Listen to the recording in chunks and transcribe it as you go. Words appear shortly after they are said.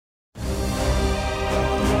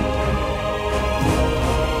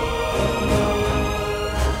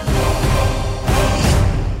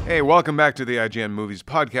Hey, welcome back to the IGN Movies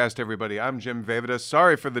Podcast, everybody. I'm Jim Vavida.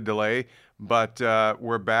 Sorry for the delay, but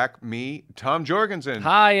we're back. Me, Tom Jorgensen.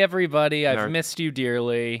 Hi, everybody. I've missed you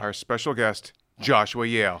dearly. Our special guest, Joshua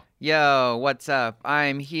Yale. Yo, what's up?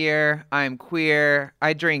 I'm here. I'm queer.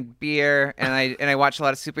 I drink beer, and I watch a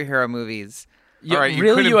lot of superhero movies. All right, you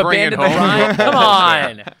really? You abandoned the rhyme? Come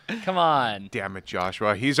on. Come on. Damn it,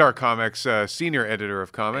 Joshua. He's our comics senior editor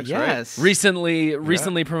of comics, Yes. right?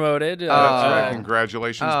 Recently promoted. That's right.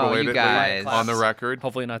 Congratulations, you belatedly, guys. on the record.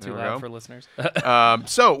 Hopefully not too loud for listeners.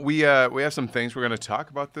 So we have some things we're going to talk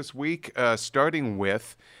about this week, starting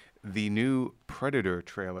with the new Predator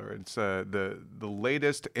trailer. It's the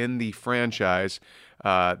latest in the franchise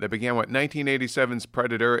that began with 1987's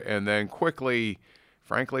Predator and then quickly,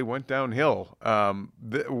 frankly, went downhill.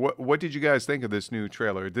 What did you guys think of this new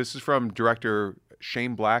trailer? This is from director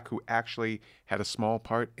Shane Black, who actually had a small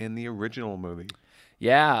part in the original movie.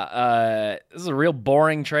 Yeah, this is a real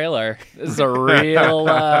boring trailer. This is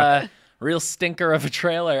a real stinker of a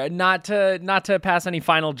trailer. Not to pass any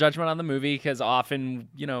final judgment on the movie, because often,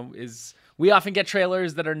 we often get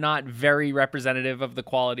trailers that are not very representative of the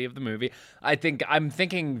quality of the movie. I'm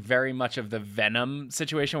thinking very much of the Venom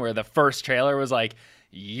situation, where the first trailer was like,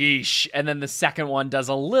 yeesh, and then the second one does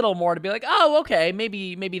a little more to be like, oh, okay,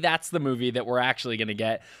 maybe that's the movie that we're actually going to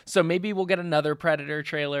get. So maybe we'll get another Predator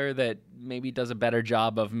trailer that maybe does a better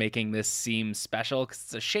job of making this seem special, because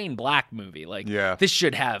it's a Shane Black movie. This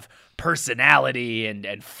should have personality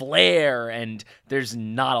and flair, and there's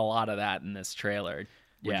not a lot of that in this trailer.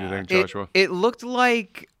 What do you think, Joshua? It looked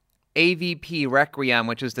like AVP Requiem,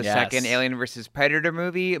 which was the second Alien vs. Predator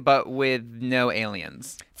movie, but with no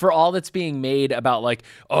aliens. For all that's being made about,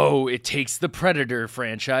 it takes the Predator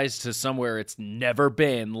franchise to somewhere it's never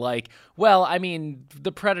been.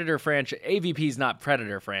 The Predator franchise, AVP's not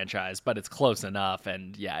Predator franchise, but it's close enough,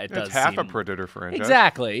 and it's half a Predator franchise.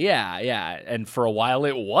 Exactly, yeah. And for a while,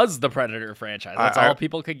 it was the Predator franchise. That's all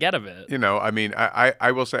people could get of it.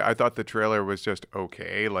 I will say I thought the trailer was just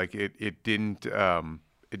okay.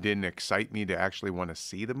 It didn't excite me to actually want to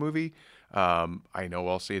see the movie. I know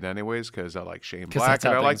I'll see it anyways because I like Shane Black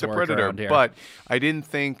and I like the Predator. But I didn't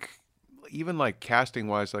think, even casting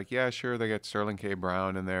wise, yeah, sure, they got Sterling K.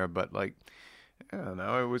 Brown in there, but I don't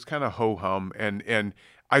know, it was kind of ho hum. And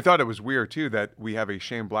I thought it was weird too that we have a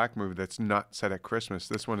Shane Black movie that's not set at Christmas.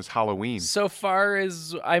 This one is Halloween. So far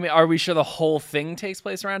as are we sure the whole thing takes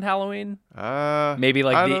place around Halloween? Maybe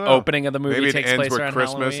the opening of the movie takes place around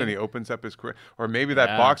Christmas Halloween? And he opens up his or maybe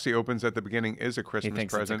that box he opens at the beginning is a Christmas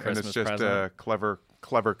present, and it's just clever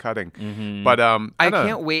cutting. Mm-hmm. But I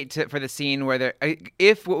can't wait for the scene where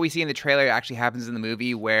if what we see in the trailer actually happens in the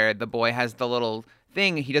movie, where the boy has the little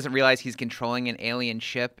thing, he doesn't realize he's controlling an alien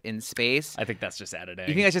ship in space. I think that's just editing.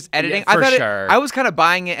 You think that's just editing? Yeah, sure. I was kind of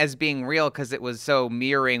buying it as being real because it was so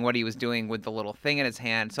mirroring what he was doing with the little thing in his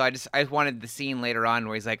hand. So I just wanted the scene later on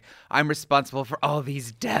where he's like, I'm responsible for all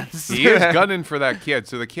these deaths. He is gunning for that kid.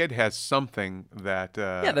 So the kid has something that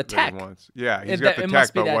the tech. he wants. Yeah, he's got the tech. It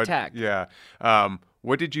must be that tech. Yeah.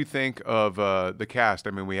 What did you think of the cast? I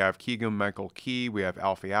mean, we have Keegan-Michael Key, we have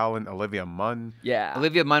Alfie Allen, Olivia Munn. Yeah,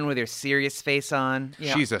 Olivia Munn with her serious face on.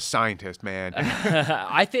 Yeah. She's a scientist, man.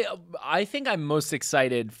 I think I'm most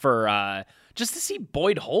excited for just to see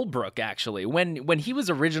Boyd Holbrook, actually. When he was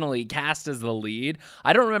originally cast as the lead,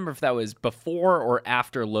 I don't remember if that was before or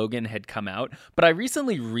after Logan had come out, but I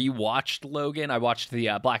recently rewatched Logan. I watched the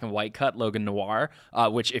black and white cut, Logan Noir,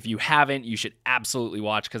 which if you haven't, you should absolutely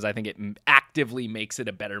watch, because I think it actively makes it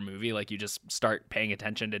a better movie. You just start paying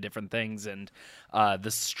attention to different things, and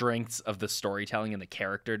the strengths of the storytelling and the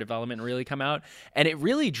character development really come out. And it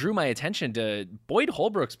really drew my attention to Boyd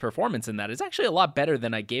Holbrook's performance in that. It's actually a lot better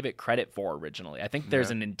than I gave it credit for originally. I think there's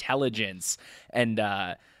an intelligence and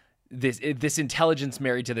this intelligence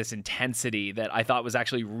married to this intensity that I thought was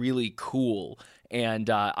actually really cool. And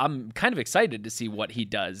I'm kind of excited to see what he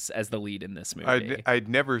does as the lead in this movie. I'd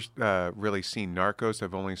never really seen Narcos.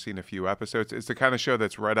 I've only seen a few episodes. It's the kind of show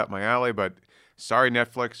that's right up my alley, but sorry,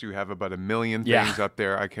 Netflix, you have about a million things up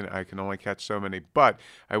there. I can only catch so many. But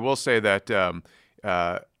I will say that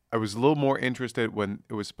I was a little more interested when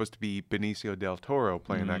it was supposed to be Benicio del Toro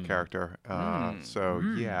playing that character.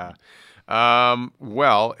 Yeah.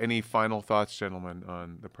 Well, any final thoughts, gentlemen,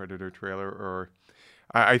 on the Predator trailer? Or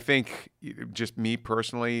I think, just me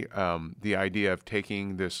personally, the idea of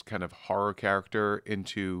taking this kind of horror character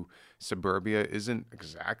into suburbia isn't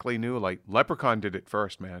exactly new. Leprechaun did it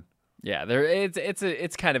first, man. Yeah,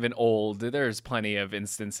 it's kind of an old. There's plenty of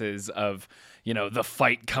instances of the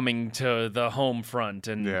fight coming to the home front,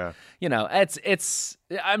 and it's.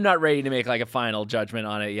 I'm not ready to make like a final judgment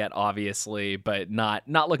on it yet, obviously, but not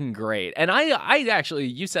looking great. And I actually,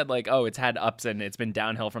 you said like, oh, it's had ups and it's been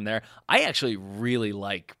downhill from there. I actually really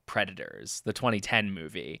like Predators, the 2010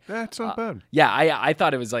 movie. That's not bad. Yeah, I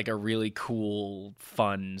thought it was like a really cool,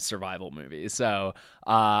 fun survival movie. So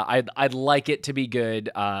I'd like it to be good,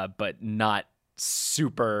 but not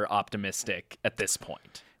super optimistic at this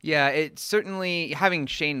point. Yeah, it certainly, having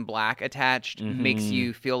Shane Black attached makes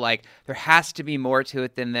you feel like there has to be more to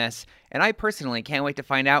it than this. And I personally can't wait to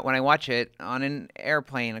find out when I watch it on an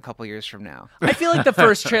airplane a couple years from now. I feel like the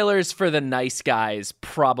first trailers for The Nice Guys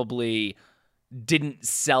probably didn't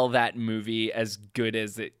sell that movie as good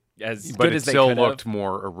as they could have. But it still looked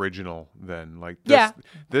more original than like this. Yeah.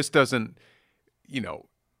 This doesn't,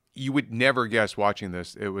 you would never guess watching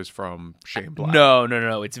this it was from Shane Black.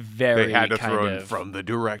 No. It's very They had to kind throw in of from the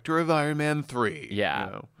director of Iron Man 3.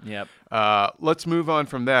 Yeah. Yep. Let's move on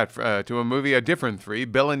from that to a movie, a different 3,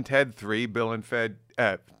 Bill and Ted 3, Bill and Ted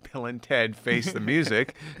Face the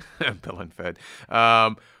Music. Bill and Fed.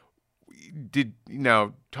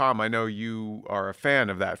 Tom, I know you are a fan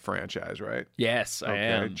of that franchise, right? Yes, I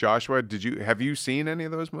am. Joshua, have you seen any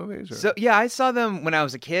of those movies? Or? So yeah, I saw them when I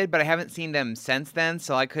was a kid, but I haven't seen them since then,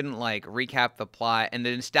 so I couldn't like recap the plot, and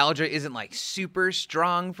the nostalgia isn't like super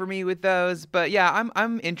strong for me with those. But yeah,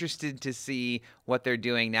 I'm interested to see what they're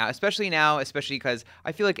doing now, especially because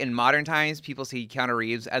I feel like in modern times people see Keanu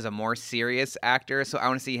Reeves as a more serious actor, so I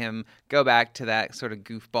want to see him go back to that sort of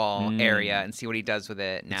goofball area and see what he does with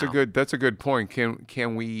it now. That's a good point.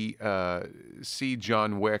 Can we see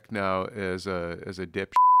John Wick now as a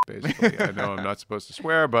dip? Basically, I know I'm not supposed to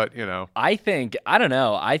swear, but I don't know. I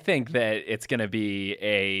think that it's gonna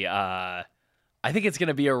be I think it's going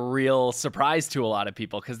to be a real surprise to a lot of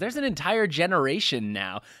people because there's an entire generation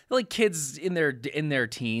now, like kids in their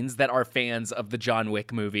teens that are fans of the John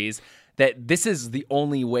Wick movies, that this is the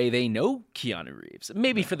only way they know Keanu Reeves.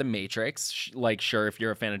 Maybe for The Matrix, like sure, if you're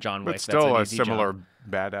a fan of John Wick, but still that's a similar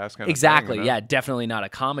badass kind exactly, of thing. Yeah, definitely not a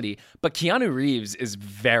comedy. But Keanu Reeves is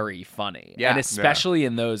very funny, yeah, and especially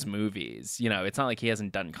in those movies. It's not like he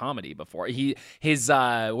hasn't done comedy before. When he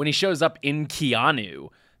shows up in Keanu.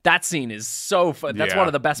 That scene is so fun. That's one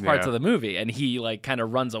of the best parts of the movie, and he like kind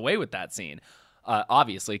of runs away with that scene,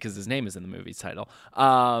 obviously because his name is in the movie's title.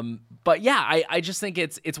 But yeah, I just think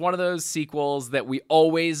it's one of those sequels that we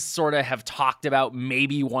always sort of have talked about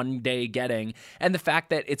maybe one day getting, and the fact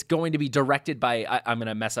that it's going to be directed by I'm going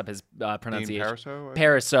to mess up his pronunciation.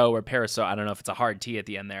 Pariseau. I don't know if it's a hard T at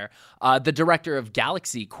the end there. The director of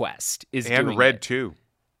Galaxy Quest is doing Red it. 2.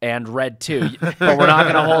 And Red 2, but we're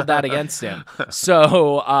not going to hold that against him.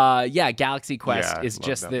 So, Galaxy Quest is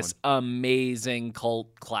just this amazing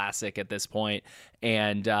cult classic at this point.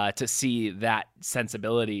 And to see that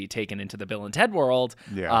sensibility taken into the Bill and Ted world,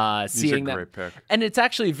 seeing that, great pick. And it's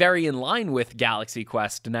actually very in line with Galaxy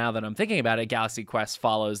Quest. Now that I'm thinking about it, Galaxy Quest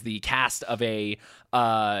follows the cast of a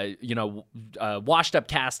washed up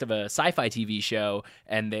cast of a sci-fi TV show,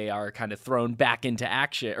 and they are kind of thrown back into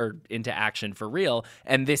action for real.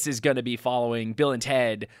 And this is going to be following Bill and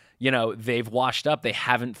Ted. They've washed up. They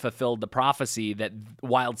haven't fulfilled the prophecy that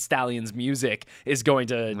Wild Stallions music is going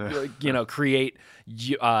to, create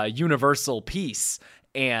universal peace.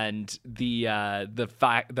 And the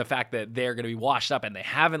fact that they're going to be washed up and they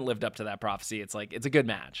haven't lived up to that prophecy, it's a good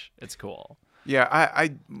match. It's cool. Yeah,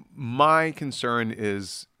 my concern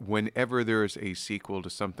is whenever there's a sequel to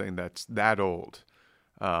something that's that old,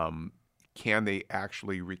 can they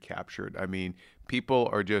actually recapture it? I mean, people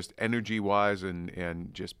are just energy-wise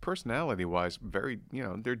and just personality-wise very,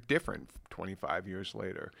 they're different 25 years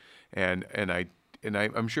later. And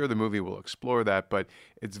I'm sure the movie will explore that, but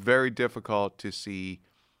it's very difficult to see.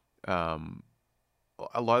 A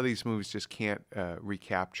lot of these movies just can't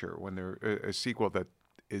recapture when they're a sequel that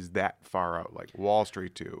is that far out, like Wall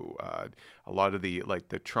Street 2, a lot of the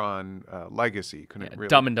Tron Legacy couldn't really.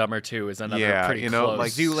 Dumb and Dumber 2 is another pretty close.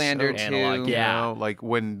 Like Zoolander 2, analog. Like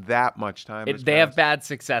when that much time. They have bad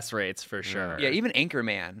success rates for sure. Yeah, even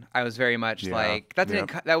Anchorman, I was very much like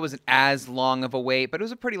that wasn't as long of a wait, but it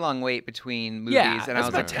was a pretty long wait between movies, and I was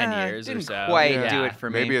about like 10 years or so. Didn't quite do it for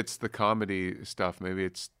me. Maybe it's the comedy stuff. Maybe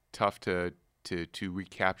it's tough to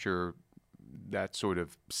recapture that sort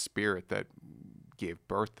of spirit that gave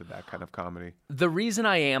birth to that kind of comedy. The reason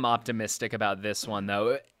I am optimistic about this one,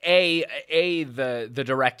 though, the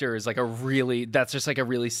director is that's just a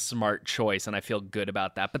really smart choice, and I feel good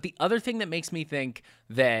about that. But the other thing that makes me think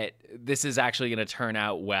that this is actually going to turn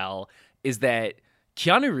out well is that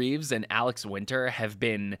Keanu Reeves and Alex Winter have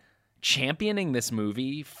been championing this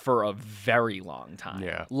movie for a very long time.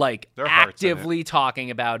 Yeah. Like Their heart's in it. actively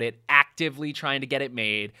talking about it, actively trying to get it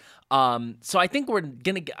made. So I think we're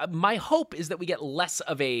going to my hope is that we get less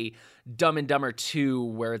of a Dumb and Dumber 2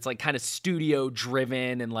 where it's like kind of studio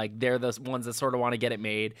driven and like they're the ones that sort of want to get it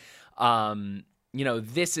made.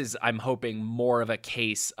 This is, I'm hoping, more of a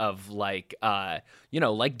case of like, like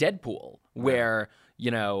Deadpool, where,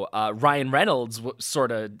 Ryan Reynolds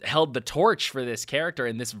sort of held the torch for this character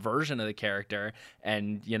and this version of the character.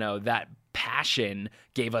 And, that passion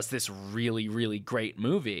gave us this really, really great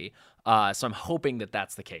movie. So I'm hoping that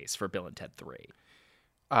that's the case for Bill and Ted 3.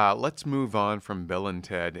 Let's move on from Bill and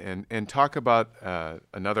Ted and talk about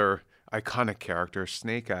another iconic character,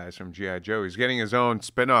 Snake Eyes from G.I. Joe. He's getting his own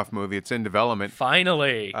spin-off movie. It's in development.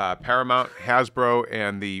 Finally. Paramount, Hasbro,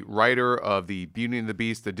 and the writer of the Beauty and the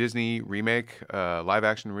Beast, the Disney remake,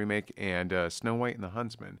 live-action remake, and Snow White and the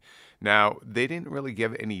Huntsman. Now, they didn't really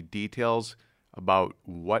give any details about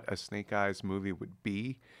what a Snake Eyes movie would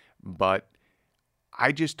be, but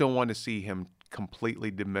I just don't want to see him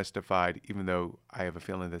completely demystified, even though I have a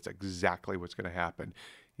feeling that's exactly what's going to happen.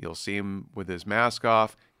 You'll see him with his mask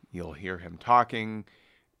off. You'll hear him talking.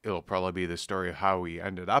 It'll probably be the story of how he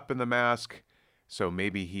ended up in the mask. So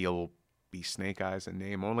maybe he'll be Snake Eyes in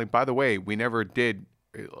name only. By the way, we never did,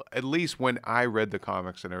 at least when I read the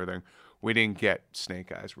comics and everything, we didn't get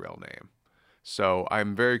Snake Eyes' real name. So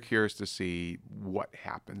I'm very curious to see what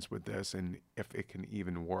happens with this and if it can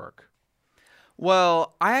even work.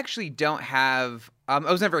 Well, I actually don't have. I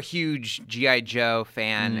was never a huge G.I. Joe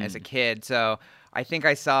fan as a kid, so I think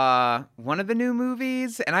I saw one of the new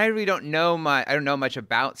movies, and I really don't know much. I don't know much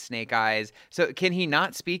about Snake Eyes. So, can he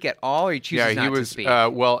not speak at all, or he chooses not to speak?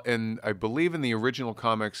 And I believe in the original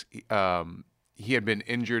comics, he had been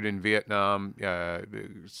injured in Vietnam.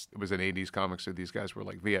 It was an '80s comic, so these guys were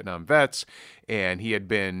like Vietnam vets, and he had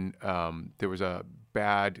been. There was a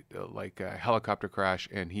bad helicopter crash,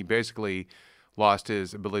 and he basically lost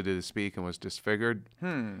his ability to speak and was disfigured.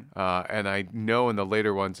 And I know in the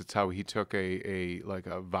later ones, it's how he took a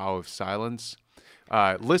vow of silence.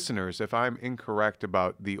 Listeners, if I'm incorrect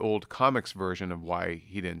about the old comics version of why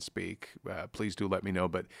he didn't speak, please do let me know.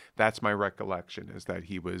 But that's my recollection, is that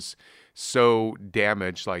he was so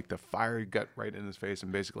damaged, like the fire got right in his face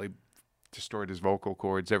and basically destroyed his vocal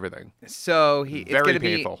cords, everything. So it's going to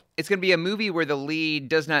painful. It's going to be a movie where the lead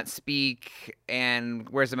does not speak and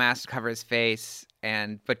wears a mask to cover his face,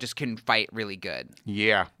 but just can fight really good.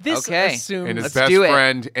 Yeah. This assumes... And his Let's do it.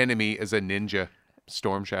 friend enemy is a ninja,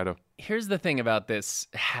 Storm Shadow. Here's the thing about these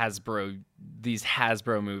Hasbro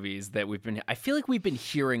movies that I feel like we've been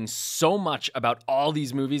hearing so much about all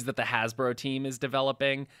these movies that the Hasbro team is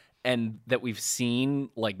developing, and that we've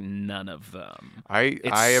seen like none of them. I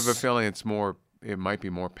have a feeling it might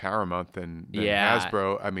be more Paramount than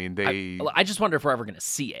Hasbro. I mean, I just wonder if we're ever going to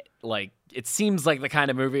see it. Like, it seems like the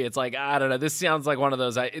kind of movie, it's like, I don't know, this sounds like one of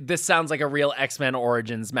those, this sounds like a real X-Men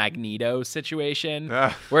Origins Magneto situation,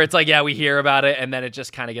 where it's like, yeah, we hear about it, and then it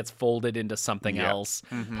just kind of gets folded into something else.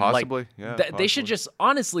 Mm-hmm. Possibly, They should just,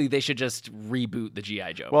 honestly, they should just reboot the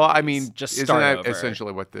G.I. Joe Well, movies. I mean, just isn't start that over.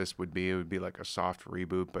 essentially what this would be? It would be like a soft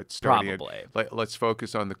reboot, but starting Probably. Let's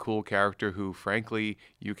focus on the cool character who, frankly,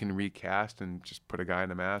 you can recast and just put a guy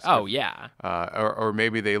in a mask. Oh, yeah. Or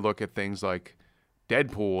maybe they look at things like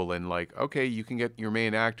Deadpool and like, okay, you can get your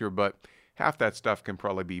main actor, but half that stuff can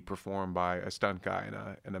probably be performed by a stunt guy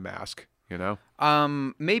in a mask, you know?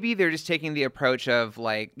 Maybe they're just taking the approach of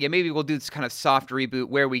like, maybe we'll do this kind of soft reboot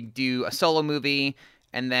where we do a solo movie.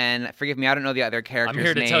 And then, forgive me, I don't know the other characters' I'm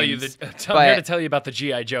here to names. I'm here to tell you about the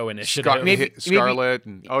G.I. Joe initiative. Scarlet.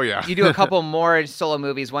 And, oh, yeah. You do a couple more solo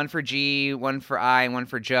movies, one for G, one for I, and one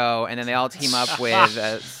for Joe, and then they all team up with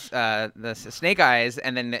the Snake Eyes,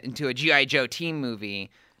 and then into a G.I. Joe team movie.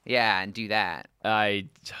 Yeah, and do that.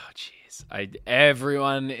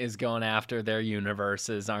 Everyone is going after their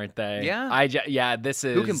universes, aren't they? Yeah. This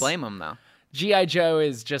is... Who can blame them, though? G.I. Joe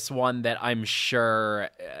is just one that I'm sure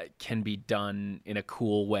can be done in a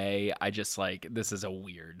cool way. This is a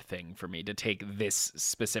weird thing for me to take this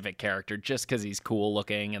specific character just because he's cool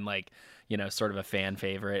looking and sort of a fan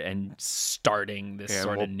favorite and starting this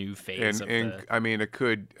of new phase. I mean, it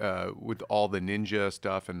could, with all the ninja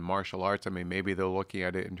stuff and martial arts, I mean, maybe they're looking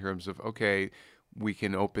at it in terms of, okay, we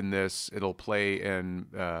can open this, it'll play in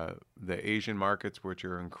the Asian markets, which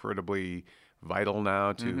are incredibly vital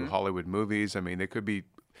now to Hollywood movies. I mean, they could be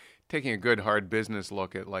taking a good hard business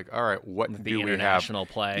look at like, all right, what the do we have? International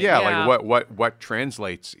play. Yeah, like what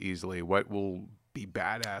translates easily? What will be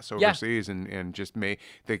badass overseas? And just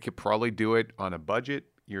they could probably do it on a budget.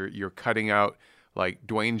 You're cutting out, like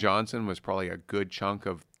Dwayne Johnson was probably a good chunk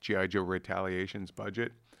of G.I. Joe Retaliation's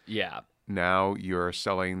budget. Yeah. Now you're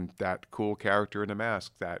selling that cool character in a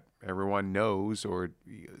mask that everyone knows, or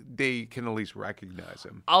they can at least recognize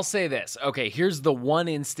him. I'll say this. Okay, here's the one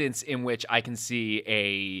instance in which I can see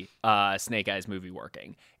a Snake Eyes movie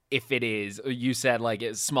working. If it is, you said like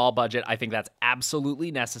it's small budget, I think that's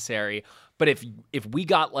absolutely necessary. But if we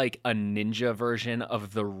got like a ninja version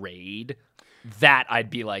of The Raid, that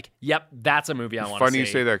I'd be like, yep, that's a movie I want to see. Funny you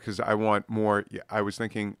say that, because I want more. I was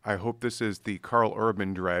thinking, I hope this is the Carl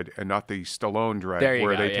Urban Dread and not the Stallone Dread,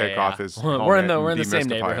 where they take off his helmet. We're in and the same demystify it.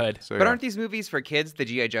 neighborhood. So, But aren't these movies for kids, the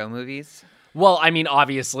G.I. Joe movies? Well, I mean,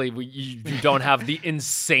 obviously, you don't have the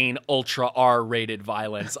insane ultra R-rated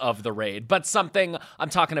violence of The Raid, but something I'm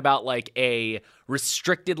talking about, like a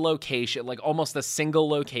restricted location, like almost a single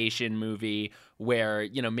location movie where,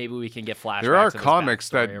 you know, maybe we can get flashbacks. There are of his comics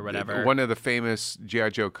that backstory or whatever. One of the famous G.I.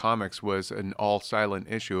 Joe comics was an all-silent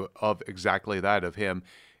issue of exactly that, of him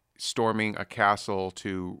storming a castle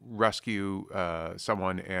to rescue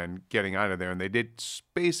someone and getting out of there. And they did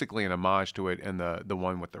basically an homage to it in the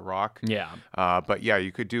one with The Rock. Yeah. But yeah,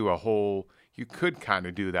 you could do you could kind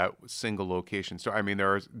of do that with single location. So, I mean,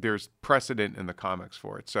 there's precedent in the comics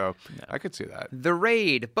for it. So I could see that. The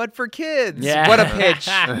Raid, but for kids. Yeah. What a pitch.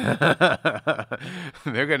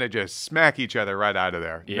 They're going to just smack each other right out of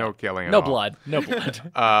there. Yeah. No killing at No all. blood. No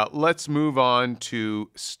blood. Let's move on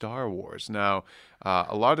to Star Wars. Now,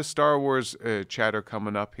 a lot of Star Wars chatter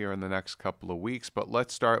coming up here in the next couple of weeks, but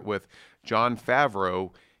let's start with Jon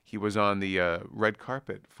Favreau. He was on the red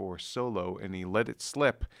carpet for Solo, and he let it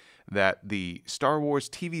slip that the Star Wars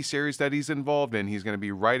TV series that he's involved in, he's going to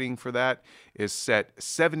be writing for that, is set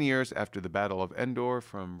 7 years after the Battle of Endor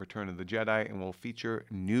from Return of the Jedi, and will feature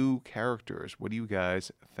new characters. What do you guys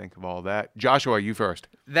think of all that? Joshua, you first.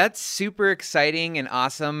 That's super exciting and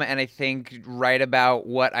awesome, and I think right about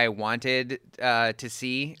what I wanted to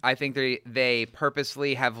see. I think they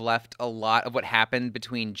purposely have left a lot of what happened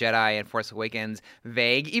between Jedi and Force Awakens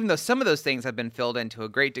vague, even though some of those things have been filled in to a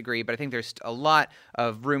great degree, but I think there's a lot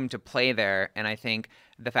of room to play there, and I think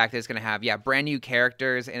the fact that it's going to have brand new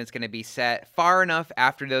characters, and it's going to be set far enough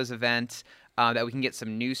after those events that we can get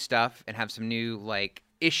some new stuff and have some new like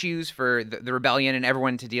issues for the rebellion and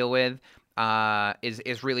everyone to deal with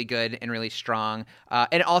is really good and really strong.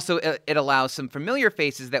 And also it allows some familiar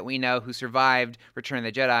faces that we know who survived Return of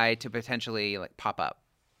the Jedi to potentially like pop up.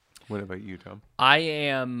 What about you, Tom? I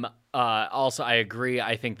am also, I agree.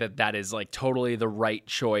 I think that is like totally the right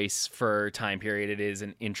choice for time period. It is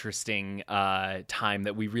an interesting time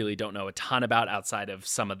that we really don't know a ton about outside of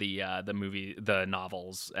some of the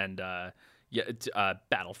novels and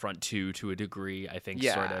Battlefront 2 to a degree, I think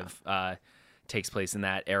sort of takes place in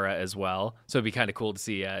that era as well. So it'd be kind of cool to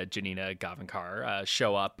see Janina Gavankar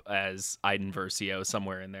show up as Iden Versio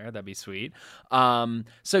somewhere in there. That'd be sweet.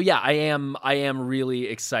 So yeah, I am really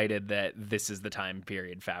excited that this is the time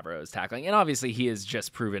period Favreau is tackling. And obviously he has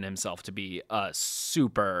just proven himself to be a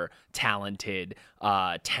super talented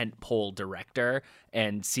tentpole director,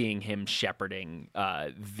 and seeing him shepherding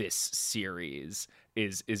this series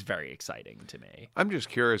is very exciting to me. I'm just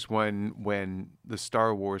curious when the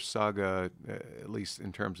Star Wars saga, at least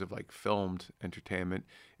in terms of like filmed entertainment,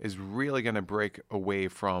 is really going to break away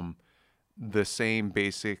from the same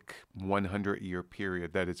basic 100-year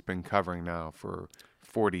period that it's been covering now for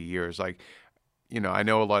 40 years. Like, you know, I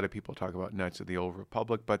know a lot of people talk about Knights of the Old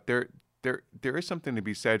Republic, but there is something to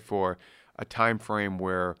be said for a time frame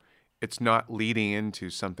where it's not leading into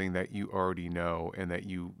something that you already know, and that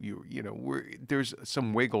you know, there's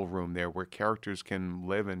some wiggle room there where characters can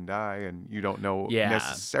live and die, and you don't know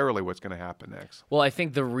necessarily what's going to happen next. Well, I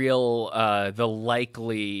think the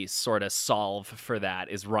likely sort of solve for that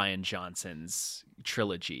is Rian Johnson's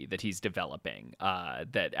trilogy that he's developing.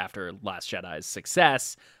 That after Last Jedi's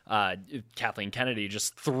success, Kathleen Kennedy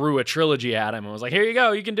just threw a trilogy at him and was like, "Here you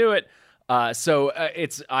go, you can do it."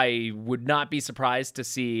 I would not be surprised to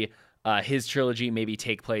see his trilogy maybe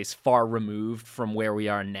take place far removed from where we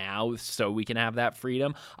are now, so we can have that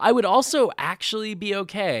freedom. I would also actually be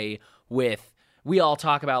okay with, we all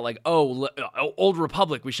talk about like, Old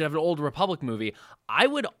Republic, we should have an Old Republic movie. I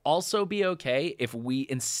would also be okay if we,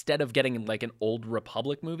 instead of getting like an Old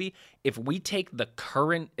Republic movie, if we take the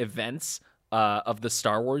current events of the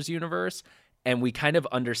Star Wars universe and we kind of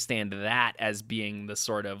understand that as being the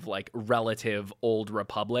sort of like relative Old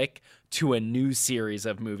Republic to a new series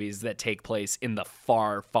of movies that take place in the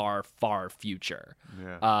far, far, far future.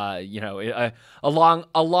 Yeah. A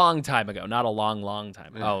long time ago, not a long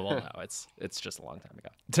time ago. Oh, well, no, it's just a long time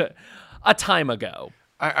ago. A time ago.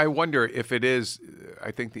 I wonder if it is,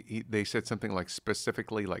 I think they said something like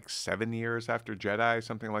specifically like 7 years after Jedi,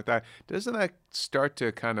 something like that. Doesn't that start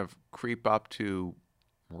to kind of creep up to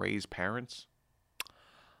Rey's parents?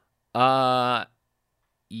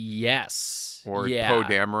 Yes. Or yeah. Poe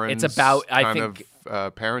Dameron's It's about, I kind think,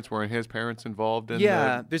 of parents? Weren't his parents involved in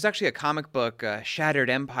There's actually a comic book, Shattered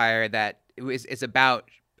Empire, that is about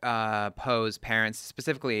Poe's parents,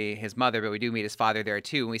 specifically his mother, but we do meet his father there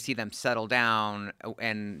too, and we see them settle down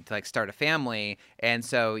and like start a family. And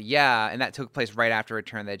so and that took place right after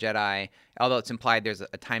Return of the Jedi, although it's implied there's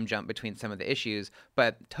a time jump between some of the issues.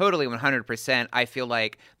 But totally 100%, I feel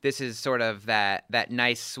like this is sort of that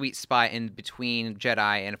nice sweet spot in between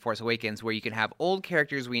Jedi and Force Awakens, where you can have old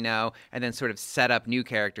characters we know and then sort of set up new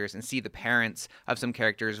characters and see the parents of some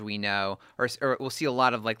characters we know, or we'll see a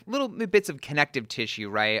lot of like little bits of connective tissue,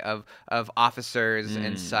 right, of officers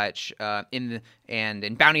and such in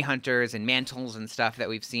bounty hunters and mantles and stuff that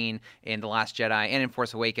we've seen in The Last Jedi and in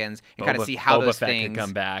Force Awakens, and kind of see how Boba those Fett things could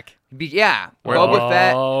come back. Boba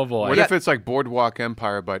Fett. Oh boy! What if it's like Boardwalk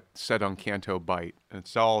Empire, but set on Canto Bight?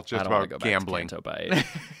 It's all just I don't wanna about go gambling. Back to Canto Bight.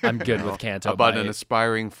 I'm good with Canto About Bight. an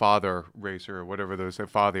aspiring father racer, or whatever those say,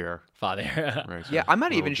 father racer. Yeah, I'm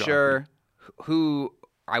not Little even jockey. sure who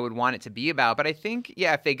I would want it to be about, but I think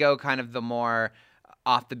if they go kind of the more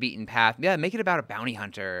off the beaten path, make it about a bounty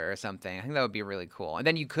hunter or something. I think that would be really cool. And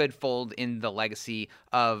then you could fold in the legacy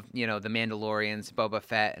of, the Mandalorians, Boba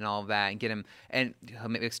Fett and all of that, and get him and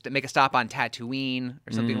make a stop on Tatooine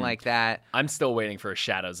or something like that. I'm still waiting for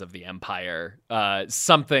Shadows of the Empire,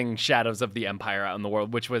 something Shadows of the Empire out in the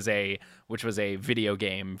world, which was a video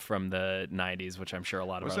game from the 90s, which I'm sure a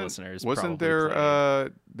lot of our listeners wasn't probably there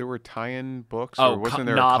played. there were tie-in books, Oh, or wasn't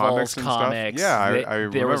there novels, comics and comics. stuff? Yeah, I there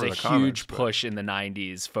remember was a the comics, huge but- push in the 90s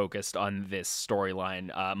focused on this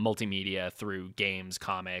storyline, multimedia through games,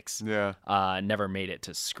 comics. Yeah. Never made it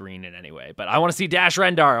to screen in any way, but I want to see Dash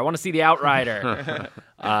Rendar. I want to see the Outrider.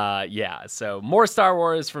 So more Star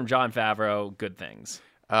Wars from Jon Favreau. Good things.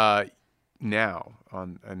 Now,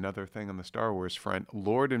 on another thing on the Star Wars front,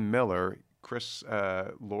 Lord and Miller,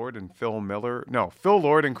 Phil Lord and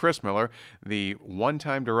Chris Miller, the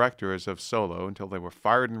one-time directors of Solo until they were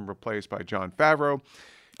fired and replaced by Jon Favreau.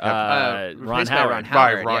 Ron Howard.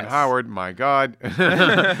 Howard, my God.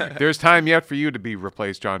 There's time yet for you to be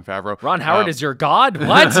replaced, Jon Favreau. Ron Howard is your god?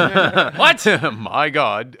 What? What? My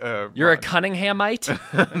God. You're a Cunninghamite?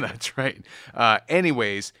 That's right.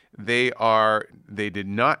 Anyways, they did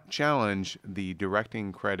not challenge the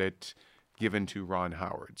directing credit given to Ron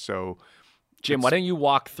Howard. So, Jim, why don't you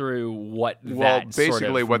walk through what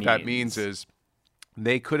basically what that means is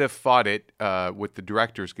they could have fought it with the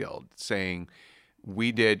Directors Guild, saying,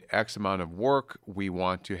 we did X amount of work, we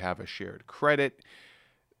want to have a shared credit.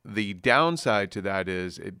 The downside to that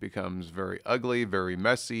is it becomes very ugly, very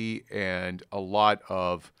messy, and a lot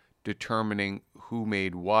of determining who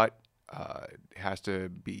made what has to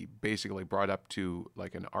be basically brought up to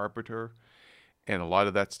like an arbiter, and a lot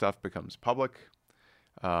of that stuff becomes public,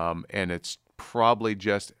 and it's probably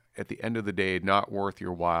just at the end of the day not worth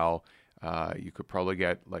your while. You could probably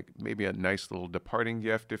get like maybe a nice little departing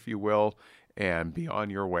gift, if you will, and be on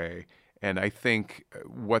your way. And I think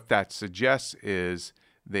what that suggests is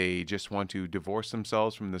they just want to divorce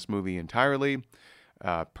themselves from this movie entirely.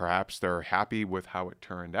 Perhaps they're happy with how it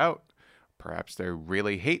turned out. Perhaps they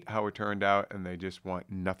really hate how it turned out and they just want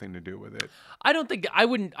nothing to do with it. I don't think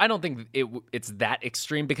it's that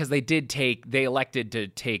extreme, because they elected to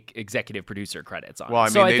take executive producer credits on it. Well, I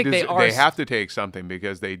mean, so I think they have to take something,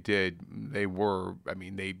 because they were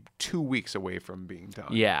 2 weeks away from being done.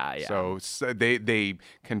 Yeah. So they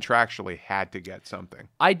contractually had to get something.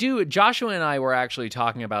 Joshua and I were actually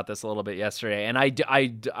talking about this a little bit yesterday, and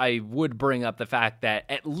I would bring up the fact that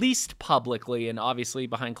at least publicly, and obviously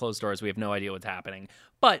behind closed doors, we have no idea what's happening,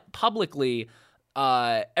 but publicly,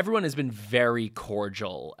 everyone has been very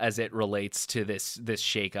cordial as it relates to this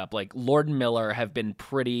shakeup. Like Lord and Miller have been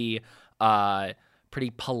pretty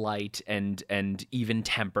polite and even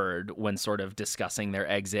tempered when sort of discussing their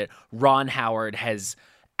exit. Ron Howard has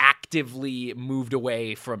actively moved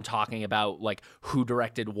away from talking about like who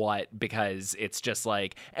directed what, because it's just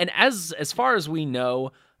like, and as far as we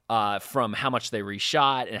know, from how much they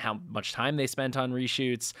reshot and how much time they spent on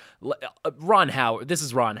reshoots, this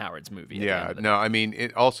is Ron Howard's movie. Yeah, no, I mean,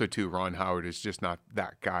 it also too, Ron Howard is just not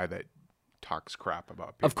that guy that talks crap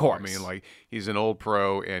about people. Of course. I mean, like, he's an old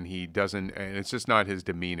pro, and he doesn't, and it's just not his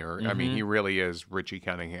demeanor. I mean, he really is Richie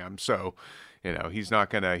Cunningham. So he's not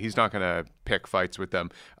gonna pick fights with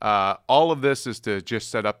them. All of this is to just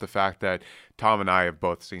set up the fact that Tom and I have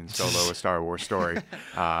both seen Solo: A Star Wars Story.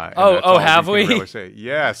 Have we? Really say.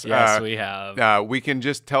 Yes, we have. We can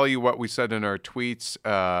just tell you what we said in our tweets.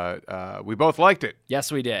 We both liked it.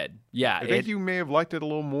 Yes, we did. Yeah, I think you may have liked it a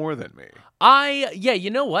little more than me. You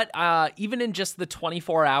know what? Even in just the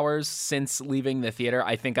 24 hours since leaving the theater,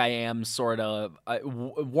 I think I am sort of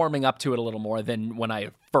warming up to it a little more than when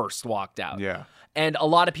I first walked out. Yeah. And a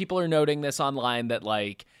lot of people are noting this online that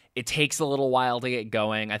like it takes a little while to get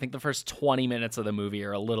going. I think the first 20 minutes of the movie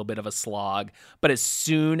are a little bit of a slog, but as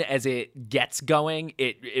soon as it gets going,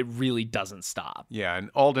 it really doesn't stop. Yeah, and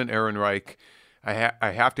Alden Ehrenreich, I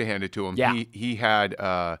have to hand it to him. Yeah. He had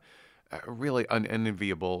a really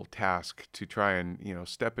unenviable task to try and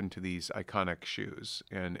step into these iconic shoes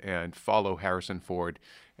and follow Harrison Ford.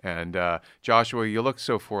 And Joshua, you look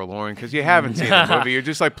so forlorn because you haven't seen the movie. You're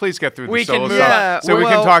just like, please get through the solo stuff, so we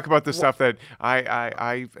can talk about the stuff that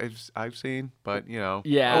I've seen. But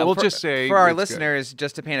we'll just say for our listeners,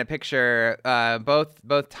 just to paint a picture,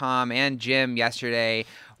 both Tom and Jim yesterday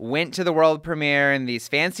went to the world premiere in these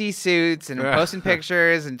fancy suits and posting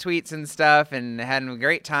pictures and tweets and stuff and had a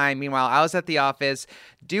great time. Meanwhile, I was at the office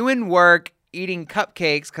doing work, eating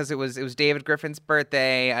cupcakes because it was David Griffin's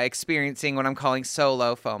birthday, experiencing what I'm calling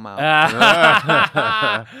solo FOMO.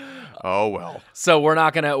 Oh well. So we're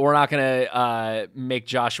not gonna make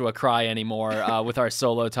Joshua cry anymore with our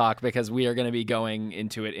solo talk because we are gonna be going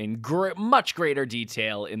into it in much greater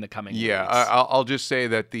detail in the coming weeks. I'll just say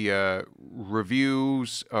that the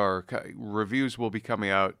reviews will be coming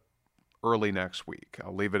out early next week.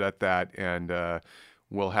 I'll leave it at that, and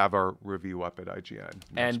we'll have our review up at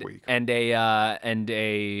IGN next week. And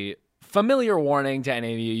a familiar warning to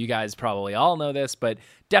any of you. You guys probably all know this, but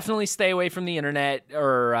definitely stay away from the internet,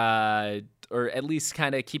 or at least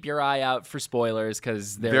kind of keep your eye out for spoilers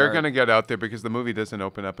because they're going to get out there because the movie doesn't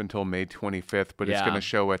open up until May 25th, but it's going to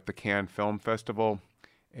show at the Cannes Film Festival.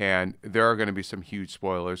 And there are going to be some huge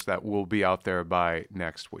spoilers that will be out there by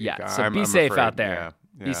next week. Yeah, so be safe out there.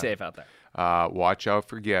 Yeah. Be safe out there. Watch out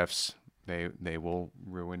for gifts. They will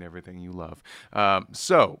ruin everything you love.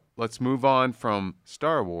 So let's move on from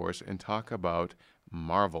Star Wars and talk about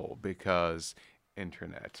Marvel because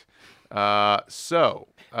internet. Let's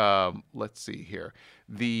see here.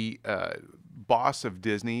 The boss of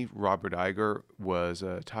Disney, Robert Iger, was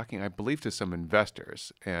talking, I believe, to some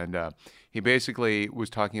investors. And he basically was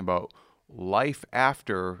talking about life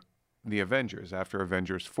after the Avengers, after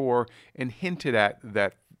Avengers 4, and hinted at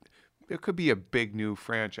that there could be a big new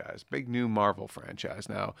Marvel franchise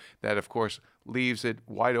now that, of course, leaves it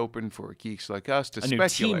wide open for geeks like us to speculate.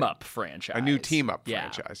 A new team-up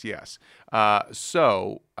franchise, yes.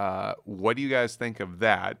 So what do you guys think of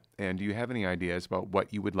that? And do you have any ideas about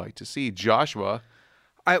what you would like to see? Joshua?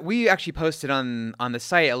 We actually posted on the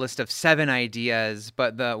site a list of 7 ideas,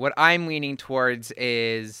 but what I'm leaning towards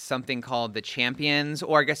is something called the Champions,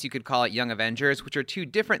 or I guess you could call it Young Avengers, which are 2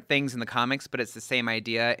 different things in the comics, but it's the same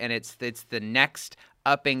idea, and it's the next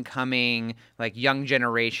up-and-coming young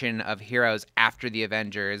generation of heroes after the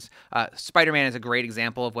Avengers. Spider-Man is a great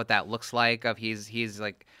example of what that looks like. He's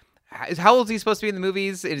like, how old is he supposed to be in the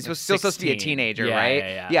movies? He's still supposed to be a teenager,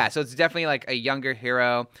 right? Yeah. So it's definitely a younger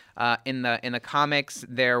hero. In the comics,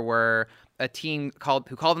 there were a team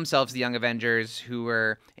who called themselves the Young Avengers, who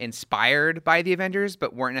were inspired by the Avengers,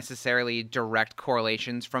 but weren't necessarily direct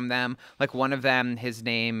correlations from them. One of them, his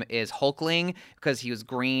name is Hulkling because he was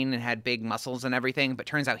green and had big muscles and everything. But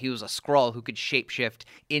turns out he was a Skrull who could shapeshift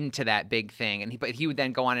into that big thing, and he would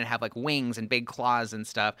then go on and have wings and big claws and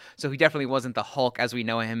stuff. So he definitely wasn't the Hulk as we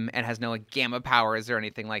know him, and has no gamma powers or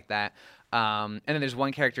anything like that. And then there's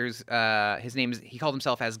one character's his name he called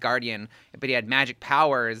himself Asgardian, but he had magic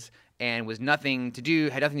powers and had nothing to do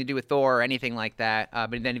with Thor or anything like that.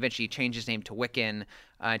 But then eventually he changed his name to Wiccan.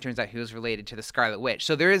 It turns out he was related to the Scarlet Witch.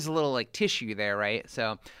 So there is a little tissue there, right?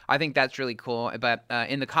 So I think that's really cool. But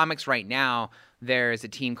in the comics right now, there's a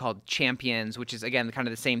team called Champions, which is, again, kind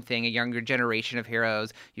of the same thing, a younger generation of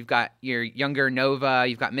heroes. You've got your younger Nova,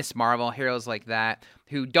 you've got Miss Marvel, heroes like that,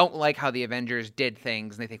 who don't like how the Avengers did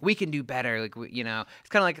things, and they think, we can do better. It's kind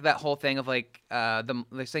of like that whole thing of they're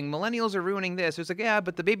saying millennials are ruining this. It's yeah,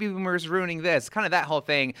 but the baby boomers are ruining this. Kind of that whole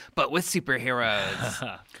thing, but with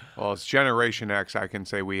superheroes. Well, it's Generation X. I can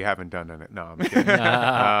say we haven't done it. No, I'm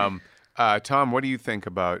kidding. Tom, what do you think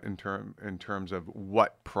about in terms of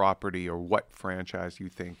what property or what franchise you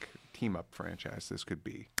think team-up franchise this could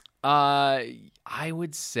be? I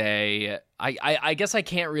would say I guess I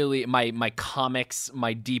can't really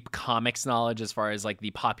my deep comics knowledge as far as like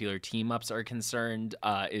the popular team ups are concerned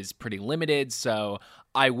is pretty limited. So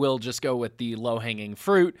I will just go with the low hanging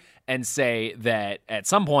fruit and say that at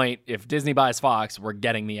some point, if Disney buys Fox, we're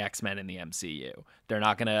getting the X-Men in the MCU. They're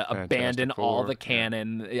not going to abandon all the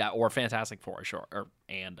canon, or Fantastic Four, sure,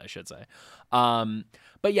 I should say.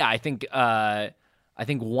 But yeah, I think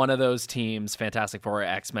one of those teams, Fantastic Four or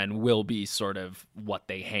X-Men, will be sort of what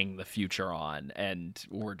they hang the future on, and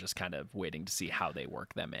we're just kind of waiting to see how they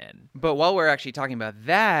work them in. But while we're actually talking about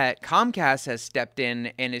that, Comcast has stepped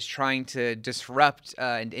in and is trying to disrupt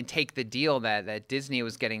and take the deal that Disney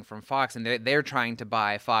was getting from Fox, and they're trying to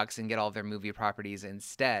buy Fox and get all of their movie properties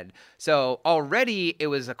instead. So already it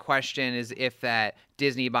was a question is if that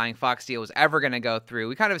Disney buying Fox deal was ever going to go through.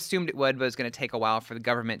 We kind of assumed it would, but it was going to take a while for the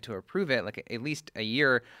government to approve it, like at least a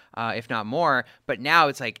year, if not more. But now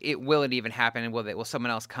it's like, will it even happen? And will someone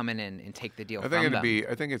else come in and take the deal from them?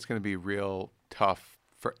 I think it's going to be real tough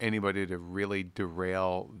for anybody to really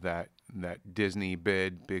derail that Disney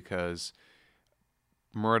bid, because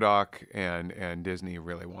Murdoch and Disney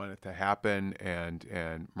really want it to happen,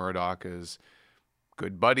 and Murdoch is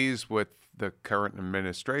good buddies with the current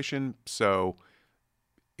administration, so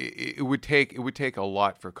it would take a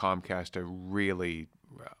lot for Comcast to really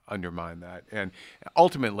undermine that. And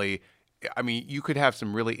ultimately, I mean, you could have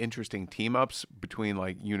some really interesting team ups between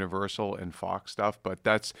like Universal and Fox stuff, but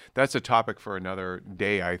that's a topic for another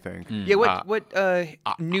day, I think. Yeah, what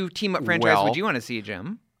new team up franchise would you want to see,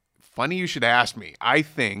 Jim? Funny you should ask me. I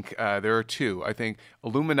think there are two. I think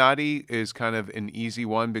Illuminati is kind of an easy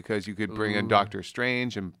one because you could bring in Doctor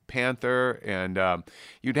Strange and Panther, and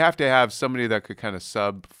you'd have to have somebody that could kind of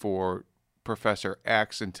sub for Professor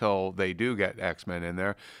X until they do get X-Men in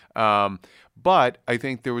there. But I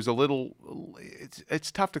think there was a little. It's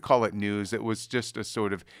tough to call it news. It was just a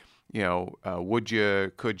sort of, would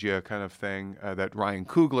you, could you kind of thing that Ryan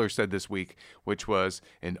Coogler said this week, which was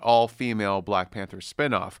an all-female Black Panther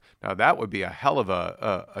spinoff. Now, that would be a hell of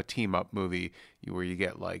a team-up movie where you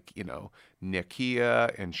get, like,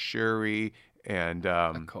 Nakia and Shuri and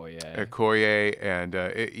Okoye, and,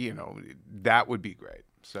 that would be great.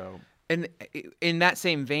 So... And in that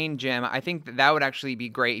same vein, Jim, I think that would actually be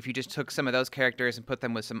great if you just took some of those characters and put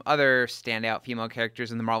them with some other standout female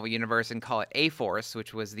characters in the Marvel Universe and call it A-Force,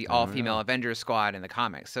 which was the all-female Avengers squad in the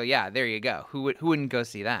comics. So yeah, there you go. Who wouldn't go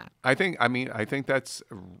see that? I think that's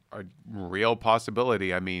a real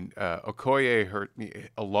possibility. I mean, Okoye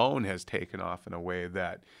alone has taken off in a way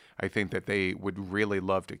that I think that they would really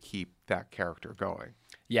love to keep that character going.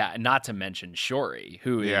 Yeah, not to mention Shuri,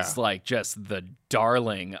 who is like just the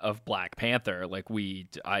darling of Black Panther. Like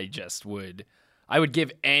I would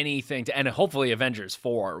give anything to, and hopefully Avengers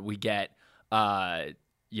 4, we get,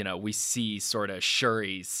 we see sort of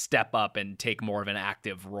Shuri step up and take more of an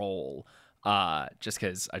active role. Just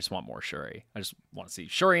because I just want more Shuri. I just want to see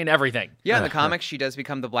Shuri in everything. Yeah, in the comics, she does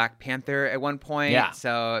become the Black Panther at one point. Yeah.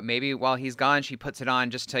 So maybe while he's gone, she puts it on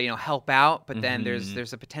just to help out. But then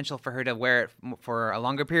there's a potential for her to wear it for a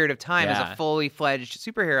longer period of time as a fully fledged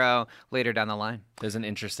superhero later down the line. There's an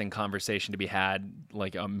interesting conversation to be had.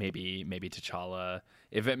 Like maybe T'Challa.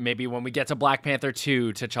 Maybe when we get to Black Panther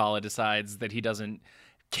 2, T'Challa decides that he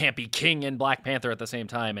can't be king and Black Panther at the same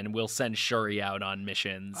time, and we'll send Shuri out on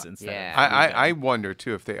missions instead. Yeah. I wonder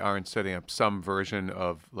too if they aren't setting up some version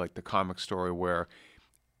of like the comic story where,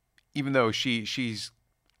 even though she's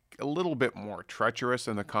a little bit more treacherous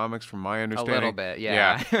in the comics, from my understanding, a little bit,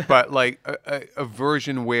 yeah. But like a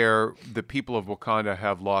version where the people of Wakanda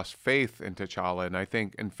have lost faith in T'Challa, and I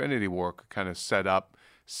think Infinity War could kind of set up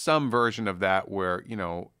some version of that where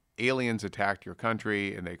aliens attacked your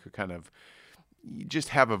country and they could kind of just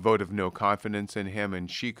have a vote of no confidence in him, and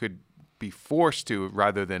she could be forced to,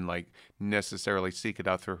 rather than like necessarily seek it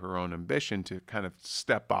out through her own ambition, to kind of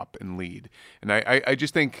step up and lead. And I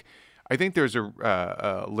just think there's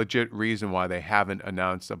a legit reason why they haven't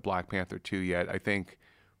announced a Black Panther 2 yet. I think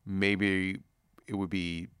maybe it would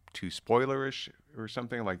be too spoilerish or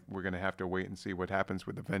something. Like, we're going to have to wait and see what happens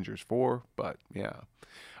with Avengers 4. But yeah,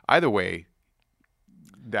 either way,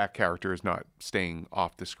 that character is not staying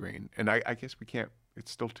off the screen. And I guess we can't,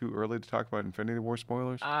 it's still too early to talk about Infinity War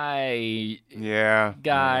spoilers.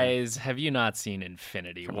 Guys, have you not seen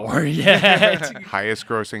Infinity War yet? Highest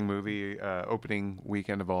grossing movie opening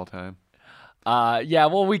weekend of all time.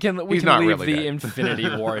 Well, we can leave really the dead.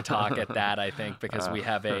 Infinity War talk at that, I think, because we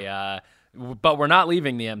have but we're not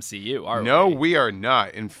leaving the MCU, are we? No, we are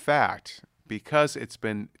not. In fact, because it's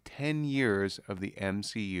been 10 years of the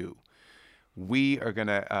MCU, we are going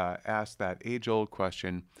to ask that age-old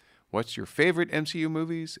question: what's your favorite MCU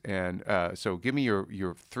movies? And so give me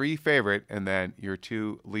your 3 favorite and then your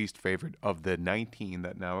 2 least favorite of the 19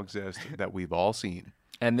 that now exist that we've all seen.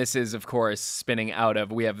 And this is, of course, spinning out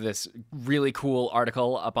of, we have this really cool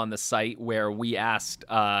article up on the site where we asked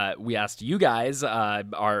you guys,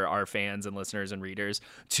 our fans and listeners and readers,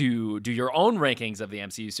 to do your own rankings of the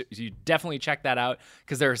MCU. So you definitely check that out,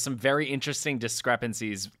 because there are some very interesting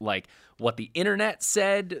discrepancies, like what the internet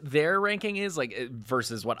said their ranking is, like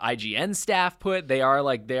versus what IGN staff put. They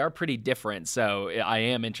are pretty different. So I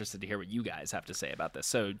am interested to hear what you guys have to say about this.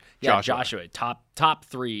 So yeah, Joshua, top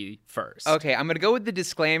 3 first. Okay, I'm gonna go with the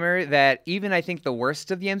disclaimer that even I think the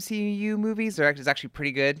worst of the MCU movies is actually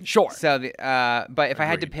pretty good. Sure. So, but if I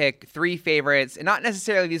had to pick 3 favorites, and not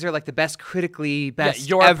necessarily these are like the best critically best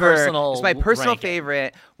your ever, personal it's my personal ranking.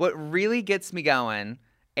 favorite. What really gets me going.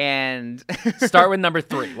 And start with number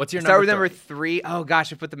 3. What's your start with number number 3? Oh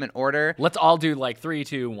gosh, I put them in order. Let's all do like 3,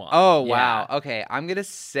 2, 1. Oh Yeah. wow. Okay, I'm gonna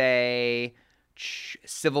say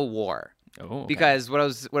Civil War. Oh, okay. Because what I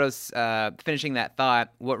was finishing that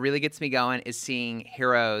thought, what really gets me going is seeing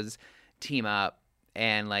heroes team up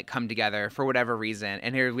and like come together for whatever reason.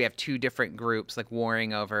 And here we have 2 different groups like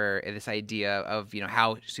warring over this idea of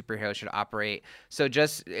how superheroes should operate. So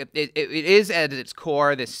just it is at its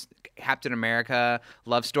core this Captain America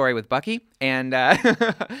love story with Bucky, and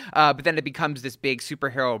but then it becomes this big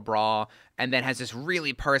superhero brawl, and then has this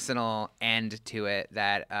really personal end to it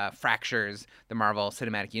that fractures the Marvel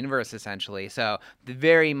Cinematic Universe essentially. So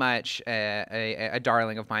very much a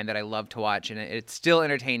darling of mine that I love to watch, and it still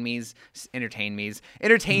entertains me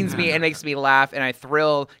and makes me laugh, and I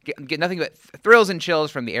get nothing but thrills and chills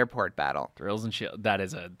from the airport battle. Thrills and chills. That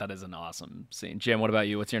is an awesome scene. Jim, what about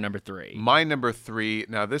you? What's your number 3? My number 3.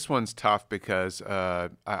 Now this one's tough because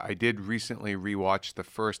I did recently rewatch the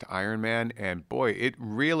first Iron Man, and boy, it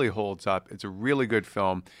really holds up. It's a really good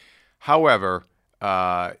film. However,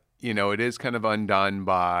 it is kind of undone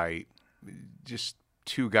by just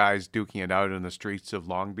 2 guys duking it out in the streets of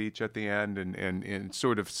Long Beach at the end, and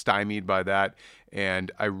sort of stymied by that.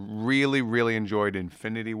 And I really, really enjoyed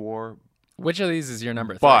Infinity War. Which of these is your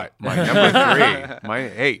number 3? But my number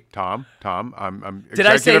 3, Tom, I'm did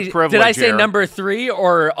I say here. number 3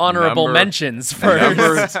 or honorable mentions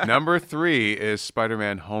first? Number 3 is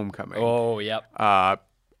Spider-Man: Homecoming. Oh, yep.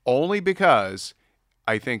 Only because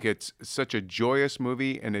I think it's such a joyous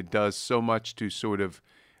movie, and it does so much to sort of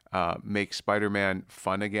make Spider-Man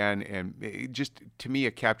fun again. And to me,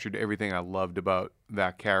 it captured everything I loved about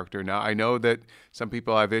that character. Now, I know that some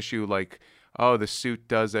people have issue like, oh, the suit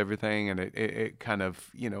does everything, and it kind of,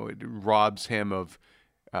 it robs him of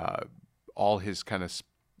all his kind of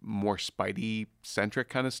more Spidey-centric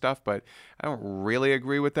kind of stuff, but I don't really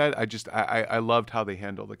agree with that. I loved how they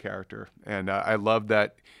handled the character, and I love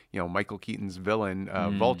that, Michael Keaton's villain,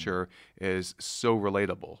 Vulture, is so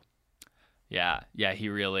relatable. Yeah, he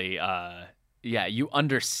really... you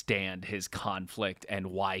understand his conflict and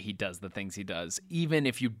why he does the things he does, even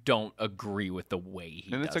if you don't agree with the way he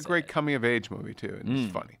does it. And it's a great coming-of-age movie, too, and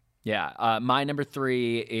it's funny. Yeah, my number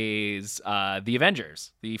 3 is The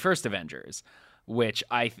Avengers, the first Avengers, which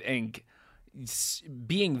I think,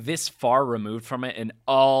 being this far removed from it in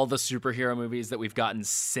all the superhero movies that we've gotten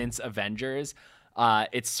since Avengers,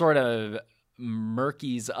 it sort of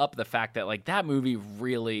murkies up the fact that, like, that movie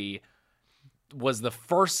really was the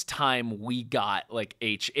first time we got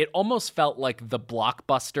it almost felt like the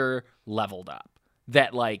blockbuster leveled up,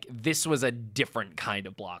 that like this was a different kind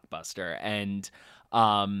of blockbuster. And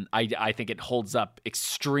I think it holds up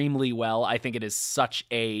extremely well. I think it is such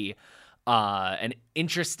an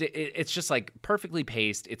interesting, it's just like perfectly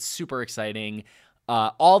paced. It's super exciting.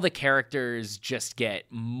 All the characters just get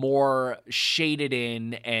more shaded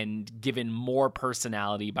in and given more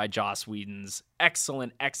personality by Joss Whedon's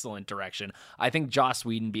excellent direction. I think Joss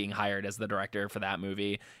Whedon being hired as the director for that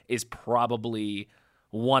movie is probably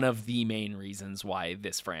one of the main reasons why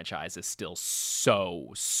this franchise is still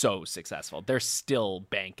so successful. They're still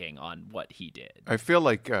banking on what he did. I feel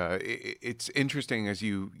like it's interesting as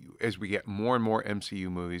we get more and more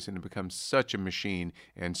MCU movies, and it becomes such a machine,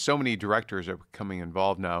 and so many directors are becoming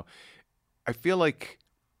involved now. I feel like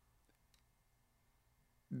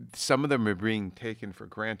some of them are being taken for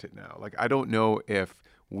granted now. Like, I don't know if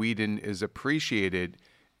Whedon is appreciated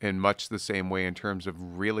in much the same way in terms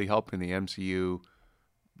of really helping the MCU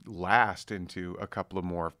last into a couple of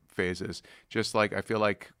more phases. Just like I feel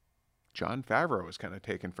like Jon Favreau was kind of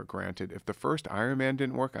taken for granted. If the first Iron Man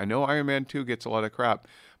didn't work, I know Iron Man 2 gets a lot of crap,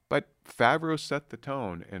 But Favreau set the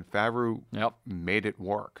tone, and Favreau Yep. made it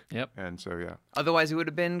work. Yep. And so, yeah. Otherwise, it would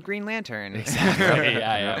have been Green Lantern. Exactly.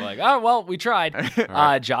 yeah. Like, oh, well, we tried.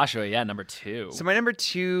 Joshua, number 2. So my number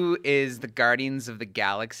 2 is the Guardians of the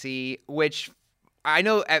Galaxy, which I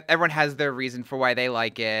know everyone has their reason for why they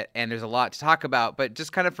like it, and there's a lot to talk about, but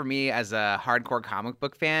just kind of for me as a hardcore comic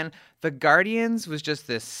book fan, The Guardians was just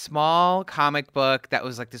this small comic book that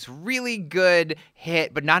was like this really good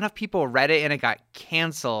hit, but not enough people read it, and it got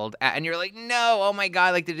canceled. And you're like, no, oh my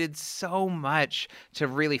God, like they did so much to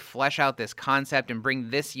really flesh out this concept and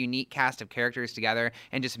bring this unique cast of characters together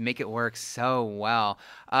and just make it work so well.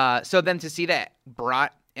 So then to see that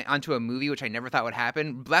brought onto a movie, which I never thought would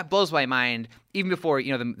happen, that blows my mind even before,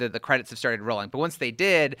 the credits have started rolling. But once they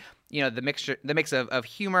did, the mix of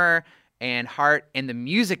humor and heart and the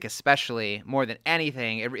music, especially more than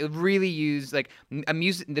anything, it really used like the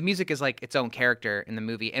music is like its own character in the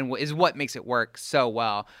movie and is what makes it work so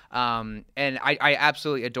well. And I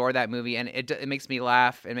absolutely adore that movie, and it makes me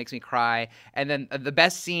laugh, it makes me cry. And then the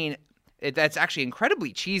best scene, that's actually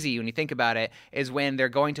incredibly cheesy when you think about it, is when they're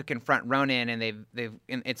going to confront Ronan, and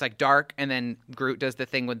it's like dark, and then Groot does the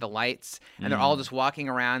thing with the lights, and they're all just walking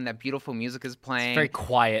around. That beautiful music is playing. It's a very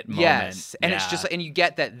quiet moment. Yes, and it's just, and you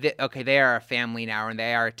get that they are a family now, and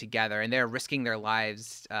they are together, and they're risking their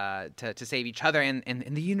lives to save each other and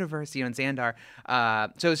the universe, in Xandar.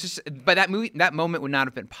 So it's just, but that moment would not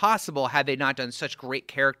have been possible had they not done such great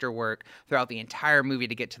character work throughout the entire movie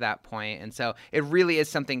to get to that point. And so it really is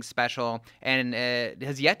something special. And it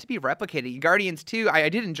has yet to be replicated. Guardians 2, I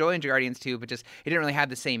did enjoy Guardians 2, but just it didn't really have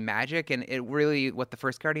the same magic, and it really, what the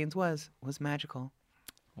first Guardians was magical.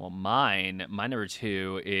 Well, my number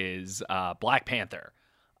 2 is Black Panther.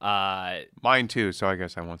 Mine too, so I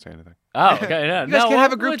guess I won't say anything. Oh, okay. No, you guys can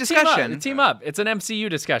have a group discussion. Team up. It's an MCU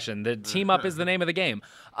discussion. The team up is the name of the game.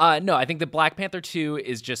 No, I think that Black Panther 2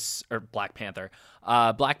 is just, or Black Panther.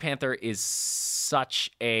 Black Panther is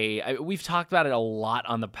such we've talked about it a lot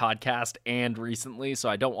on the podcast and recently, so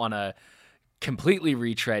I don't want to completely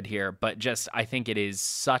retread here, but just I think it is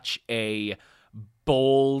such a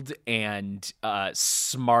bold and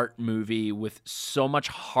smart movie with so much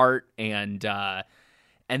heart and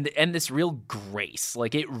this real grace.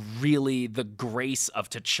 Like it really, the grace of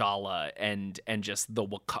T'Challa and just the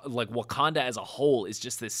Wakanda as a whole is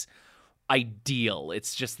just this ideal.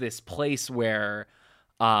 It's just this place where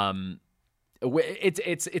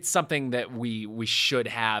it's something that we should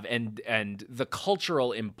have, and the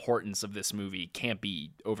cultural importance of this movie can't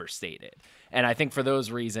be overstated. And I think for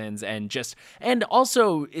those reasons, and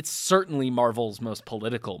also it's certainly Marvel's most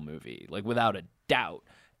political movie, like without a doubt.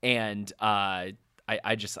 And I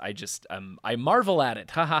marvel at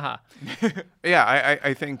it. Ha ha ha. Yeah,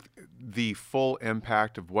 I think the full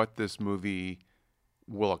impact of what this movie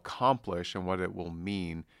will accomplish and what it will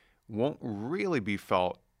mean won't really be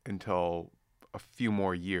felt until a few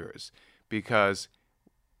more years, because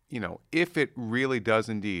if it really does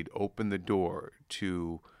indeed open the door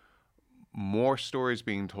to more stories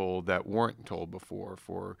being told that weren't told before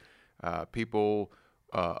for people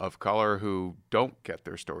of color who don't get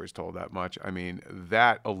their stories told that much, I mean,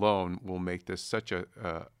 that alone will make this such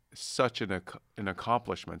an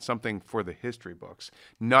accomplishment, something for the history books,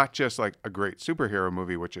 not just like a great superhero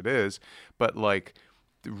movie, which it is, but like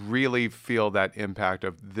really feel that impact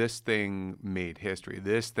of this thing made history,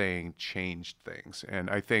 this thing changed things.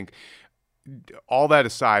 And I think all that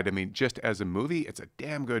aside, I mean, just as a movie, it's a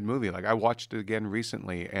damn good movie. Like I watched it again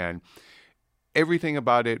recently, and everything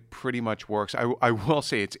about it pretty much works. I will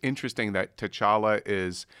say it's interesting that T'Challa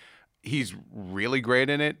he's really great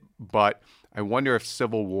in it, but I wonder if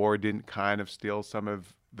Civil War didn't kind of steal some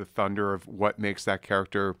of the thunder of what makes that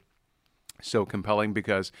character so compelling,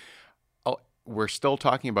 because we're still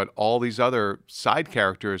talking about all these other side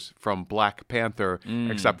characters from Black Panther,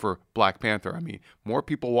 except for Black Panther. I mean, more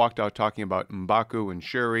people walked out talking about M'Baku and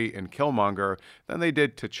Shuri and Killmonger than they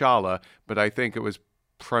did T'Challa, but I think it was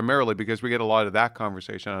primarily because we get a lot of that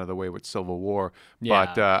conversation out of the way with Civil War. Yeah.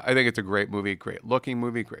 But I think it's a great movie, great looking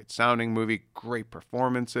movie, great sounding movie, great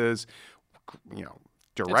performances,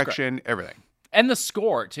 direction, everything. And the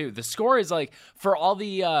score too. The score is like, for all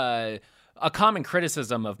the a common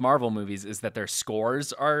criticism of Marvel movies is that their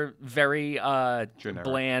scores are very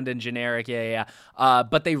bland and generic. Yeah.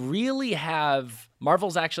 But they really have,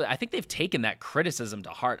 Marvel's actually, I think they've taken that criticism to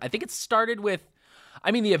heart. I think it started with,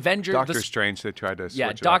 the Avengers. Doctor Strange, they tried to switch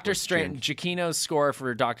it Doctor Strange. Giacchino's score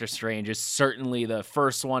for Doctor Strange is certainly the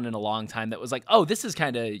first one in a long time that was like, oh, this is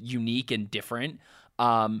kind of unique and different.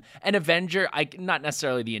 And Avenger, not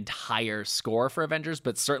necessarily the entire score for Avengers,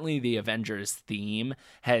 but certainly the Avengers theme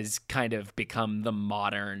has kind of become the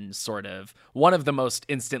modern sort of one of the most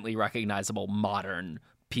instantly recognizable modern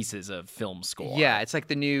pieces of film score. Yeah, it's like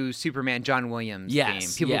the new Superman John Williams theme.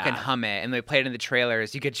 People can hum it, and they play it in the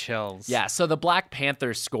trailers. You get chills. Yeah, so the Black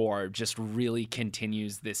Panther score just really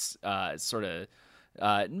continues this sort of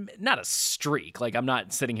not a streak. Like, I'm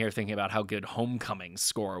not sitting here thinking about how good Homecoming's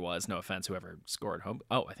score was. No offense, whoever scored Home.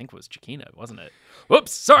 Oh, I think it was Chiquina, wasn't it?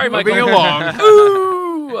 Whoops, sorry, Michael. Moving along.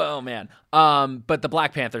 Ooh, oh man. But the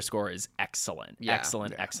Black Panther score is excellent,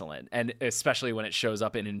 excellent, and especially when it shows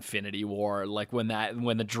up in Infinity War, like when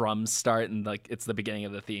the drums start and like it's the beginning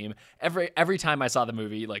of the theme. Every time I saw the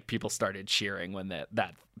movie, like people started cheering when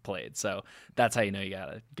that played. So that's how you know you got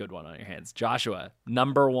a good one on your hands. Joshua,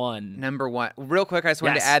 number one. Real quick, I just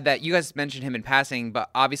wanted to add that you guys mentioned him in passing, but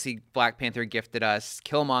obviously Black Panther gifted us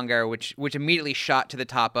Killmonger, which immediately shot to the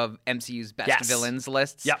top of MCU's best villains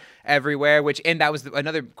lists everywhere. And that was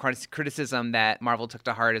another criticism that Marvel took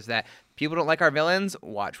to heart, is that people don't like our villains.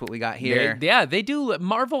 Watch what we got here. They do.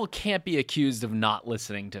 Marvel can't be accused of not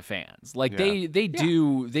listening to fans. Like they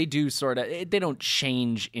do sort of. They don't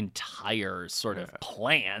change entire sort of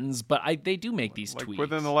plans, but they do make these tweaks.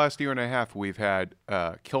 Within the last year and a half, we've had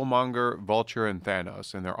Killmonger, Vulture, and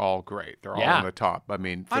Thanos, and they're all great. They're all on the top. I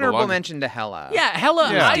mean, honorable mention to Hela. Yeah,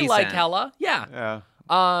 Hela. Yeah. I like Hela. Yeah.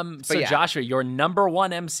 So Joshua, your number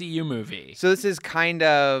one MCU movie. So this is kind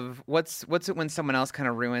of what's it when someone else kind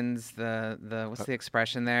of ruins the what's the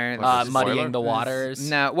expression there? Muddying the waters.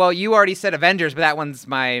 No, well, you already said Avengers, but that one's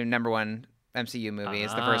my number one MCU movie.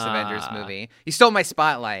 It's the first Avengers movie. You stole my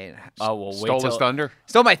spotlight. Oh, well, Stole his thunder.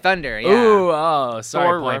 Stole my thunder. Yeah. Ooh,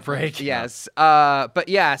 sorry, Point Break. Yes. But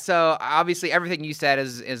yeah. So obviously everything you said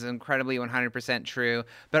is incredibly 100% true.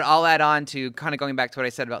 But I'll add on to kind of going back to what I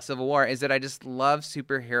said about Civil War, is that I just love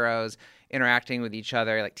superheroes interacting with each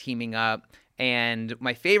other, like teaming up. And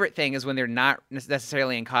my favorite thing is when they're not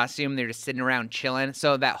necessarily in costume, they're just sitting around chilling.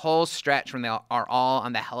 So that whole stretch when they are all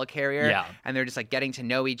on the helicarrier and they're just like getting to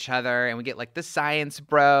know each other, and we get like the science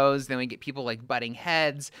bros, then we get people like butting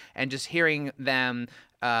heads, and just hearing them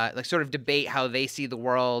like sort of debate how they see the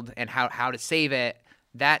world and how to save it.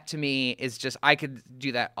 That to me is just, I could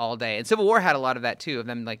do that all day. And Civil War had a lot of that too, of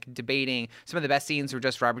them like debating. Some of the best scenes were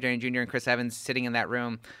just Robert Downey Jr. and Chris Evans sitting in that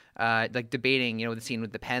room, like debating, the scene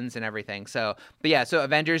with the pens and everything. So, but yeah, so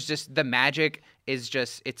Avengers, just the magic is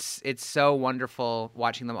just, it's so wonderful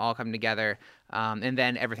watching them all come together. And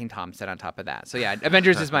then everything Tom said on top of that. So yeah,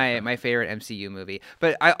 Avengers is my favorite MCU movie.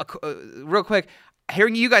 But real quick,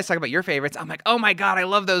 hearing you guys talk about your favorites, I'm like, oh my God, I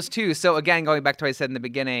love those too. So again, going back to what I said in the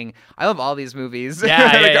beginning, I love all these movies.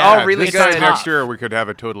 They're all really this good. Time next year we could have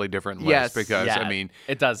a totally different list because I mean,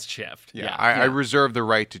 it does shift. I reserve the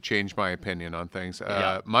right to change my opinion on things.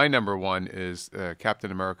 My number one is Captain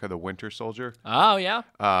America: The Winter Soldier. Oh yeah.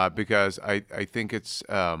 Because I think it's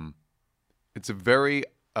a very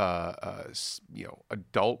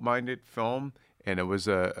adult-minded film, and it was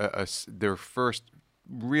their first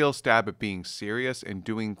real stab at being serious and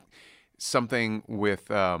doing something with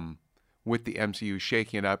the MCU,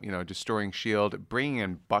 shaking it up, destroying S.H.I.E.L.D., bringing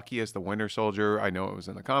in Bucky as the Winter Soldier. I know it was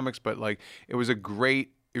in the comics, but like it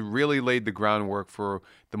really laid the groundwork for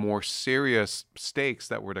the more serious stakes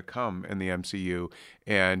that were to come in the MCU.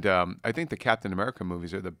 And I think the Captain America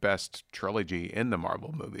movies are the best trilogy in the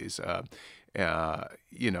Marvel movies.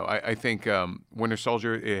 I think Winter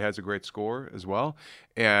Soldier, it has a great score as well,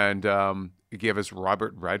 and it gave us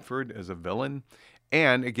Robert Redford as a villain,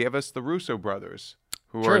 and it gave us the Russo brothers,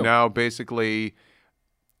 who are now basically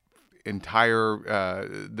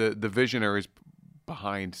the visionaries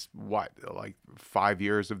behind like 5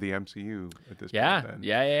 years of the MCU at this point.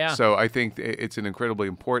 Yeah. So I think it's an incredibly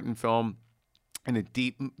important film. And it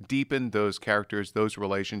deepened those characters, those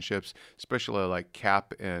relationships, especially like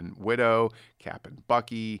Cap and Widow, Cap and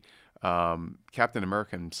Bucky. Captain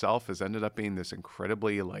America himself has ended up being this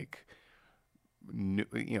incredibly like,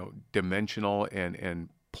 dimensional and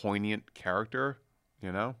poignant character.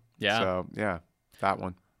 Yeah. So yeah, that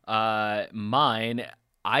one. Mine.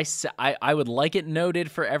 I would like it noted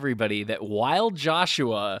for everybody that while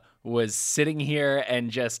Joshua was sitting here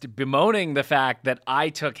and just bemoaning the fact that I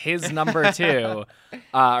took his number two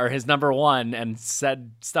or his number one and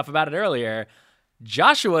said stuff about it earlier,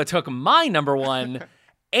 Joshua took my number one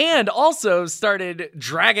and also started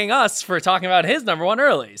dragging us for talking about his number one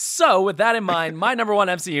early. So with that in mind, my number one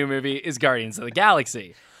MCU movie is Guardians of the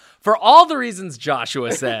Galaxy. For all the reasons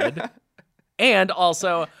Joshua said, and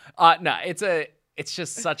also, it's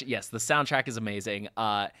just such, yes, the soundtrack is amazing.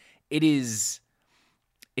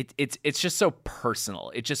 it's just so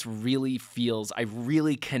personal. It just really feels, I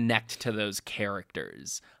really connect to those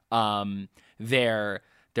characters. They're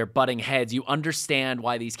butting heads. You understand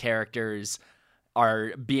why these characters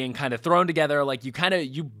are being kind of thrown together. Like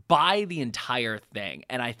you buy the entire thing.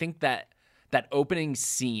 And I think that opening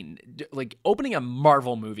scene, like opening a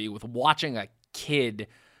Marvel movie with watching a kid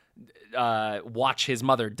watch his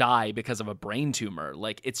mother die because of a brain tumor,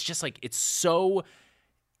 like it's just like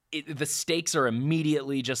the stakes are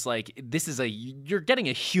immediately just like, you're getting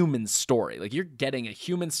a human story. Like you're getting a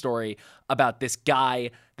human story about this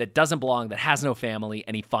guy that doesn't belong, that has no family,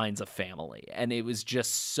 and he finds a family. And it was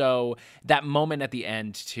just so, that moment at the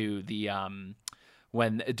end to the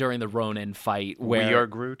during the Ronin fight where We Are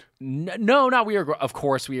Groot? No, not We Are Groot. Of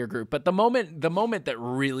course We Are Groot. But the moment that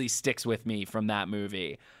really sticks with me from that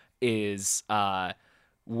movie is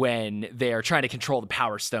when they are trying to control the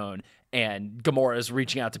Power Stone and Gamora is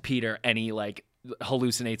reaching out to Peter and he like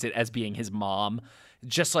hallucinates it as being his mom.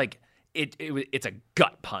 Just like it's a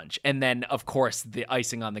gut punch. And then of course the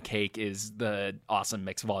icing on the cake is the Awesome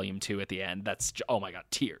Mix Volume 2 at the end. That's, oh my God,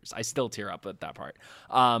 tears. I still tear up at that part.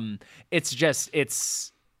 It's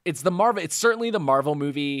certainly the Marvel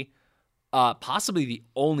movie, possibly the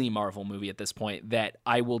only Marvel movie at this point that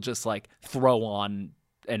I will just like throw on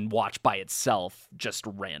and watch by itself just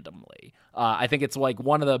randomly. I think it's like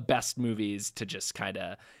one of the best movies to just kind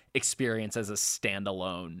of experience as a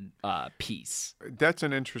standalone piece. That's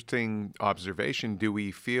an interesting observation. Do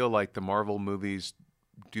we feel like the Marvel movies,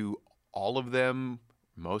 do all of them,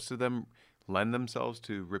 most of them, lend themselves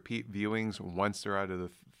to repeat viewings once they're out of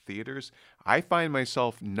the theaters? I find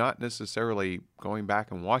myself not necessarily going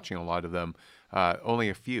back and watching a lot of them, only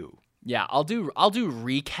a few. Yeah, I'll do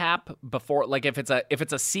recap before, like if it's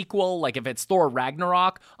a sequel, like if it's Thor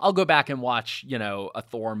Ragnarok, I'll go back and watch, a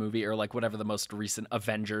Thor movie or like whatever the most recent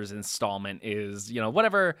Avengers installment is,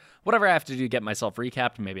 whatever I have to do to get myself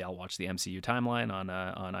recapped. Maybe I'll watch the MCU timeline on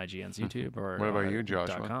IGN's YouTube or what about you,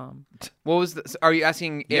 Joshua? .com. What was are you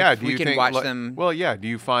asking if we can watch them? Well, yeah. Do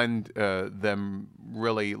you find them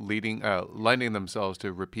really lending themselves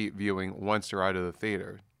to repeat viewing once they're out of the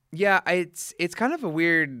theater? Yeah, it's kind of a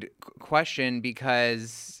weird question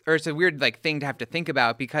because, or it's a weird like thing to have to think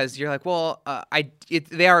about because you're like, well,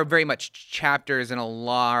 they are very much chapters in a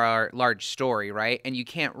large story, right? And you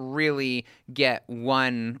can't really get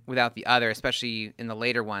one without the other, especially in the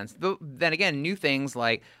later ones. Then again, new things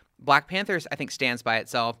like Black Panther, I think, stands by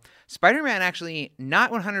itself. Spider-Man actually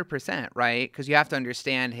not 100%, right? Because you have to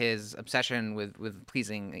understand his obsession with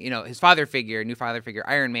pleasing, his new father figure,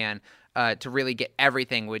 Iron Man, to really get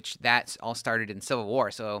everything, which that's all started in Civil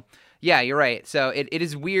War. So, yeah, you're right. So it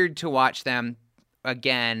is weird to watch them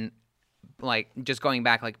again, like just going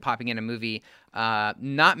back, like popping in a movie.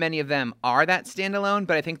 Not many of them are that standalone,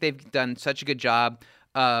 but I think they've done such a good job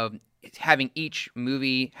of having each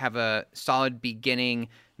movie have a solid beginning,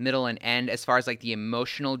 middle, and end as far as like the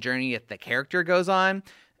emotional journey that the character goes on,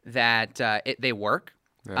 that they work.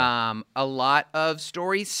 Yeah. A lot of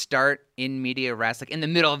stories start in media res, like in the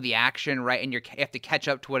middle of the action, right? And you have to catch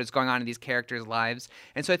up to what is going on in these characters' lives.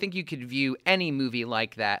 And so I think you could view any movie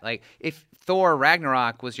like that. Like if Thor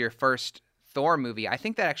Ragnarok was your first Thor movie, I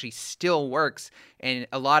think that actually still works. And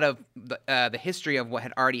a lot of the history of what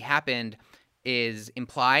had already happened is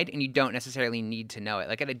implied, and you don't necessarily need to know it.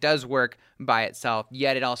 Like it does work by itself,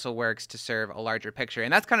 yet it also works to serve a larger picture.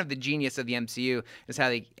 And that's kind of the genius of the MCU, is how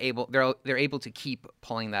they're able to keep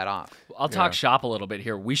pulling that off. I'll talk shop a little bit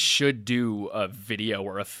here. We should do a video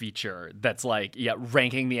or a feature that's like,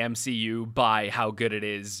 ranking the MCU by how good it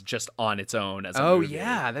is just on its own as a movie.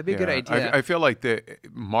 Yeah, that'd be a good idea. I feel like the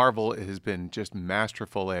Marvel has been just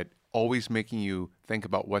masterful at always making you think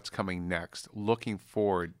about what's coming next, looking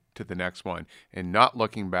forward to the next one, and not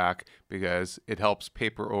looking back, because it helps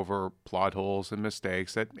paper over plot holes and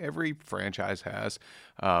mistakes that every franchise has.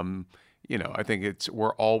 I think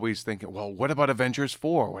we're always thinking, well, what about Avengers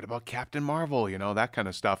 4? What about Captain Marvel? That kind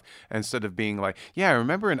of stuff. Instead of being like, yeah,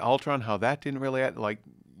 remember in Ultron how that didn't really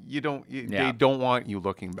they don't want you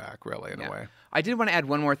looking back, really, in a way. I did want to add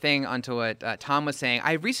one more thing onto what Tom was saying.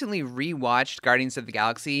 I recently rewatched Guardians of the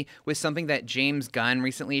Galaxy with something that James Gunn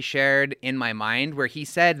recently shared in my mind, where he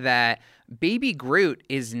said that Baby Groot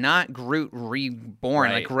is not Groot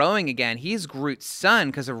reborn, like growing again. He's Groot's son,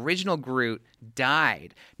 because original Groot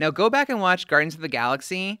died. Now go back and watch Guardians of the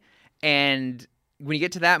Galaxy, and when you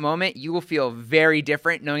get to that moment, you will feel very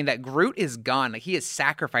different knowing that Groot is gone. Like, he is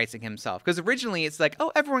sacrificing himself. Because originally it's like,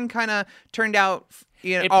 oh, everyone kind of turned out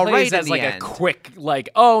all right as in the end. A quick, like,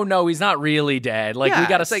 oh no, he's not really dead. Like, we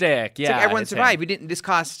got a stick. It's like everyone survived. This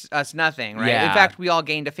cost us nothing, right? Yeah. In fact, we all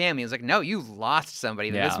gained a family. It's like, no, you lost somebody.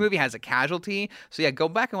 Yeah. This movie has a casualty. So yeah, go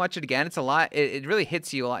back and watch it again. It's a lot. It really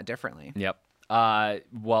hits you a lot differently. Yep.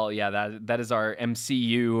 Well, yeah, that is our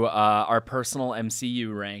MCU, our personal MCU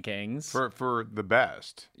rankings for the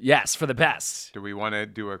best. Yes, for the best. Do we want to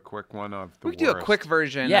do a quick one of the worst? We can do a quick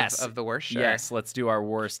version of the worst. Sure. Yes, let's do our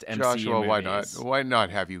worst MCU Joshua, movies. why not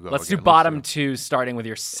have you go? Let's again? do bottom two, starting with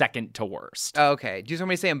your second to worst. Okay. Do you want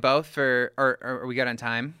me to say them both, or are we good on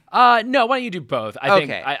time? No. Why don't you do both? I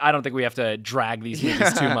don't think we have to drag these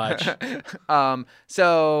movies too much.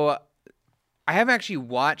 So I haven't actually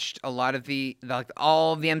watched a lot of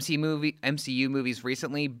all of the MCU movies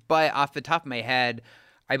recently, but off the top of my head,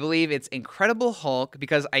 I believe it's Incredible Hulk,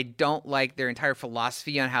 because I don't like their entire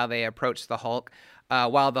philosophy on how they approach the Hulk.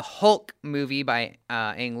 While the Hulk movie by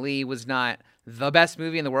Ang Lee was not the best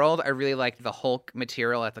movie in the world, I really liked the Hulk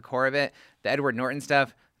material at the core of it. The Edward Norton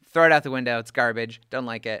stuff, throw it out the window. It's garbage. Don't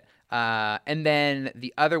like it. And then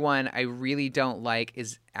the other one I really don't like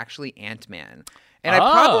is actually Ant-Man. And I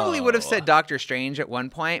probably would have said Doctor Strange at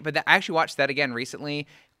one point, but I actually watched that again recently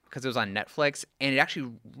because it was on Netflix, and it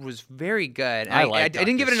actually was very good. I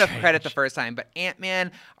didn't give it enough credit the first time, but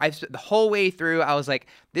Ant-Man, the whole way through, I was like,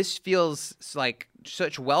 this feels like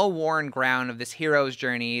such well-worn ground of this hero's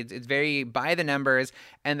journey. It's very by the numbers.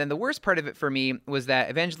 And then the worst part of it for me was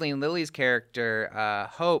that Evangeline Lilly's character,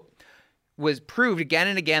 Hope, was proved again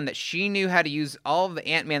and again that she knew how to use all of the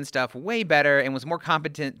Ant-Man stuff way better and was more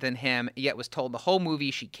competent than him, yet was told the whole movie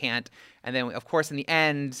she can't. And then, of course, in the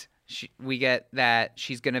end, we get that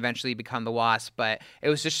she's going to eventually become the Wasp, but it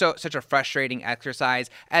was just such a frustrating exercise,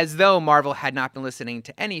 as though Marvel had not been listening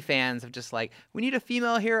to any fans of just like, we need a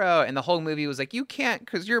female hero, and the whole movie was like, you can't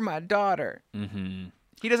because you're my daughter. Mm-hmm.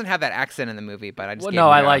 He doesn't have that accent in the movie, but I just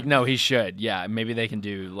no, he should. Yeah, maybe they can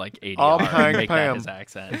do like ADR and make that his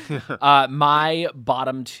accent. My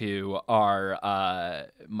bottom two are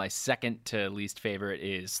my second to least favorite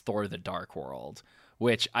is Thor: The Dark World,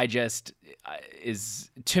 which I just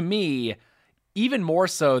is, to me, even more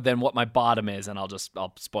so than what my bottom is, and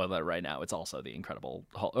I'll spoil it right now. It's also the Incredible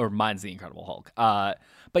Hulk, or mine's the Incredible Hulk.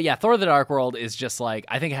 But yeah, Thor: The Dark World is just like,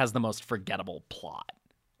 I think it has the most forgettable plot.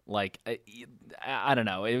 Like, I don't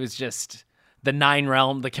know. It was just the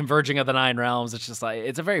converging of the 9 realms. It's just like,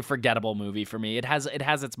 it's a very forgettable movie for me. It has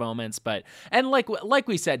its moments, but, and like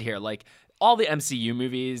we said here, like all the MCU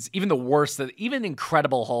movies, even the worst, even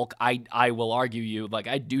Incredible Hulk, I will argue like,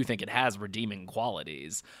 I do think it has redeeming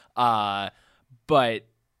qualities. But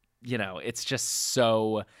you know, it's just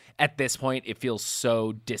so, at this point, it feels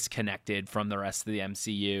so disconnected from the rest of the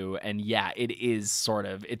MCU. And yeah, it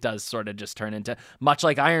does sort of just turn into, much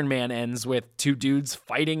like Iron Man ends with 2 dudes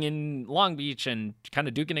fighting in Long Beach and kind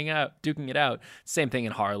of duking it out. Same thing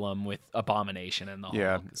in Harlem with Abomination and the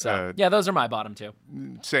Hulk. So yeah, those are my bottom 2.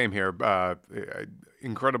 Same here.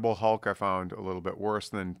 Incredible Hulk I found a little bit worse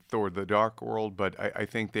than Thor: The Dark World, but I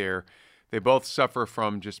think they both suffer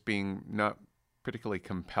from just being not particularly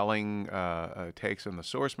compelling takes on the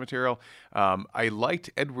source material. I liked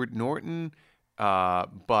Edward Norton,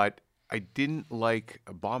 but I didn't like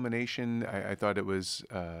Abomination. I thought it was,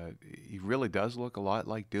 he really does look a lot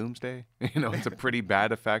like Doomsday. It's a pretty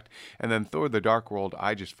bad effect. And then Thor: The Dark World,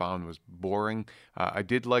 I just found was boring. I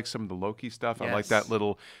did like some of the Loki stuff. Yes. I like that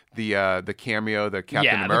little, the cameo, the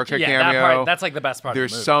Captain America cameo. That part, that's like the best part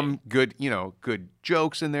There's of the movie. some good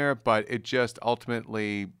jokes in there, but it just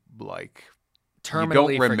ultimately, like, you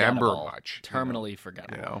don't remember much. Terminally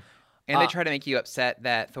forgettable. And they try to make you upset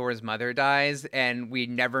that Thor's mother dies, and we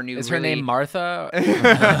never knew. Is her name Martha?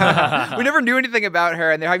 We never knew anything about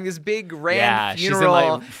her, and they're having this big grand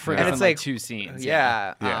funeral. She's in and it's like 2 scenes.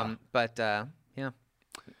 Yeah.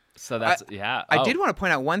 So that's I did want to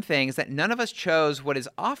point out one thing, is that none of us chose what is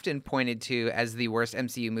often pointed to as the worst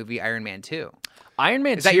MCU movie, Iron Man 2. Iron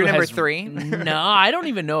Man 2 is that your number 3? No, I don't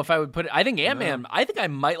even know if I would put it. I think Ant-Man. I think I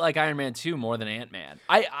might like Iron Man 2 more than Ant-Man.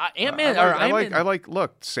 I like.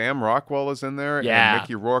 Look, Sam Rockwell is in there. Yeah. And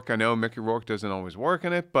Mickey Rourke. I know Mickey Rourke doesn't always work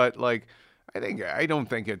in it, but like, I don't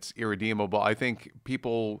think it's irredeemable. I think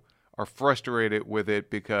people are frustrated with it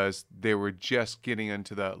because they were just getting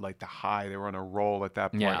into the high. They were on a roll at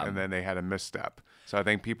that point, and then they had a misstep. So I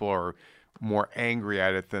think people are more angry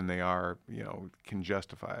at it than they are, can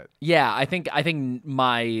justify it. Yeah, I think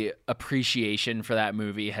my appreciation for that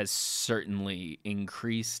movie has certainly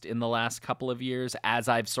increased in the last couple of years as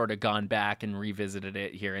I've sort of gone back and revisited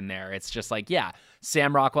it here and there. It's just like, yeah,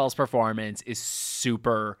 Sam Rockwell's performance is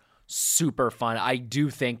super, super fun. I do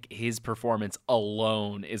think his performance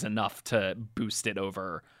alone is enough to boost it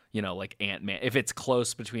over, like Ant-Man. If it's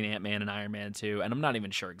close between Ant-Man and Iron Man 2, and I'm not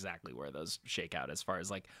even sure exactly where those shake out as far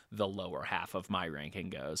as like the lower half of my ranking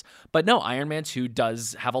goes. But no, Iron Man 2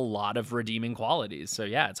 does have a lot of redeeming qualities. So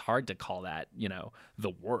yeah, it's hard to call that, the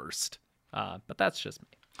worst. But that's just me.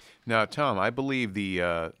 Now, Tom, I believe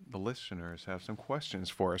the listeners have some questions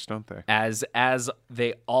for us, don't they? As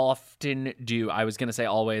they often do. I was going to say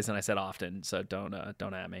always, and I said often, so don't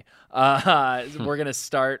at me. We're going to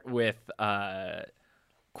start with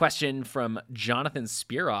question from Jonathan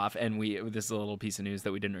Spearoff, and this is a little piece of news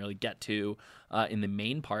that we didn't really get to in the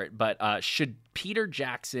main part, but should Peter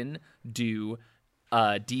Jackson do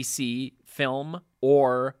a DC film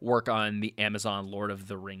or work on the Amazon Lord of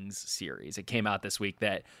the Rings series? It came out this week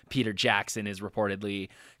that Peter Jackson is reportedly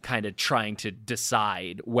kind of trying to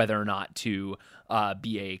decide whether or not to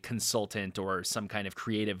be a consultant or some kind of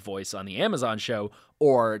creative voice on the Amazon show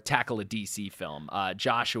or tackle a DC film.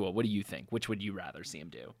 Joshua, what do you think? Which would you rather see him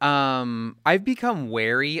do? I've become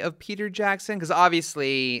wary of Peter Jackson because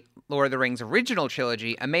obviously Lord of the Rings original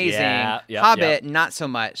trilogy, amazing. Hobbit, not so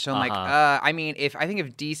much. So I'm like, I think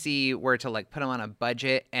if DC were to like put him on a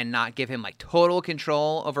budget and not give him like total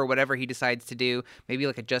control over whatever he decides to do, maybe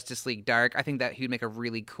like a Justice League Dark, I think that he would make a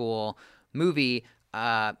really cool movie.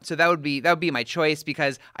 So that would be my choice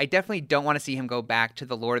because I definitely don't want to see him go back to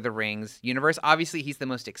the Lord of the Rings universe. Obviously, he's the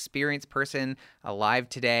most experienced person alive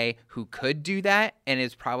today who could do that, and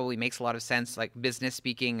it probably makes a lot of sense, like business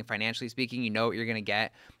speaking, financially speaking. You know what you're gonna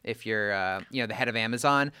get if you're the head of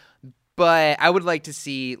Amazon. But I would like to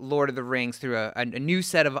see Lord of the Rings through a new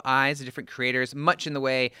set of eyes, of different creators, much in the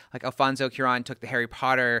way like Alfonso Cuarón took the Harry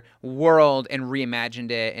Potter world and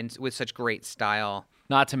reimagined it, and with such great style.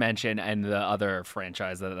 Not to mention, and the other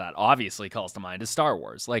franchise that obviously calls to mind is Star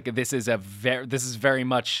Wars. Like this is very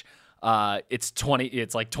much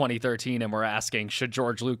it's like 2013, and we're asking, should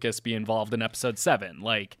George Lucas be involved in Episode 7?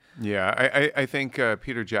 Like, yeah, I think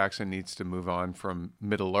Peter Jackson needs to move on from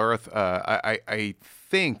Middle Earth. I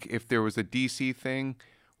think if there was a DC thing,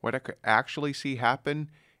 what I could actually see happen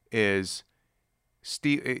is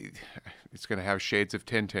Steve. It's going to have shades of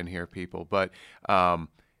Tintin here, people, but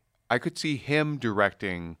I could see him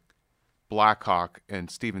directing Black Hawk and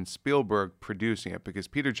Steven Spielberg producing it, because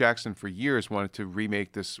Peter Jackson for years wanted to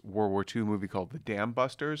remake this World War II movie called The Dam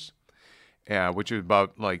Busters, which is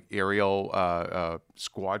about like aerial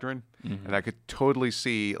squadron, and I could totally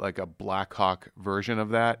see like a Black Hawk version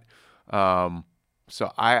of that.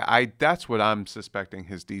 So I that's what I'm suspecting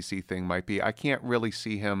his DC thing might be. I can't really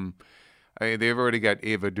see him. They've already got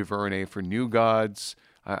Ava DuVernay for New Gods.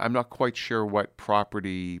 I'm not quite sure what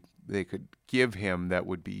property they could give him that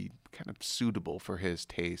would be kind of suitable for his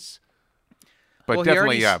tastes. But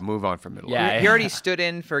definitely, move on from Middle Earth. He already stood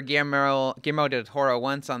in for Guillermo del Toro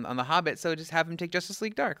once on The Hobbit, so just have him take Justice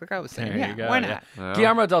League Dark, like I was saying. Why not? Yeah.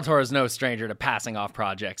 Guillermo del Toro is no stranger to passing off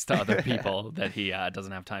projects to other people that he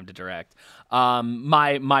doesn't have time to direct.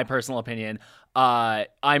 My personal opinion,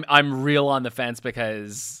 I'm real on the fence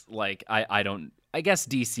because like I guess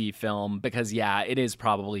DC film, because it is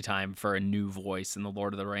probably time for a new voice in the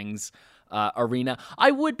Lord of the Rings arena.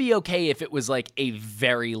 I would be okay if it was like a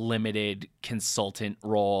very limited consultant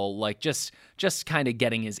role, like just kind of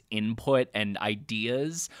getting his input and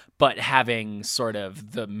ideas, but having sort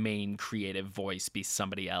of the main creative voice be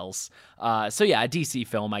somebody else. So a DC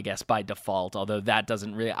film, I guess, by default, although that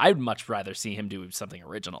doesn't really, I'd much rather see him do something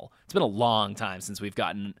original. It's been a long time since we've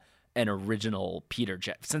gotten an original Peter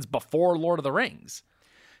Jackson, since before Lord of the Rings.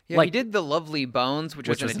 Yeah, like, he did The Lovely Bones, which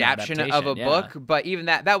was an adaptation of a book, but even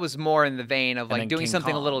that was more in the vein of like doing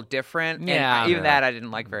something a little different. Yeah. And even that I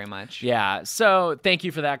didn't like very much. Yeah. So thank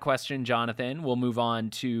you for that question, Jonathan. We'll move on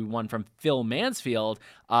to one from Phil Mansfield,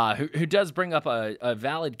 who does bring up a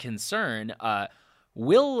valid concern.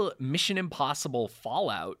 Will Mission Impossible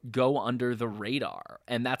Fallout go under the radar?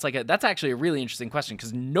 And that's actually a really interesting question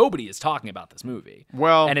because nobody is talking about this movie.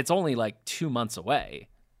 Well, and it's only like 2 months away.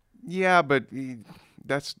 Yeah, but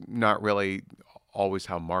that's not really always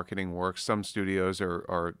how marketing works. Some studios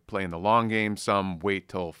are playing the long game. Some wait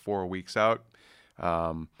till 4 weeks out.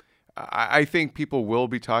 I think people will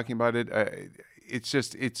be talking about it.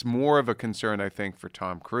 It's more of a concern, I think, for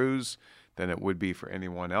Tom Cruise than it would be for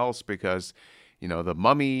anyone else because, The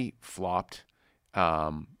Mummy flopped.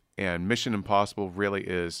 And Mission Impossible really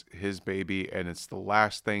is his baby, and it's the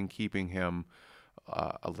last thing keeping him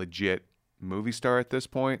a legit movie star at this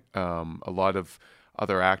point. A lot of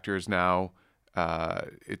other actors now,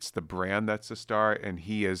 it's the brand that's a star, and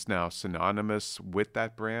he is now synonymous with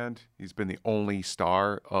that brand. He's been the only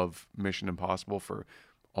star of Mission Impossible for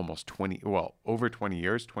almost over 20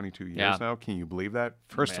 years, 22 years now. Can you believe that?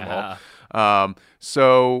 First of all.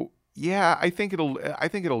 So yeah, I think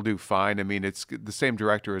it'll do fine. I mean, it's the same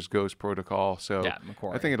director as Ghost Protocol, so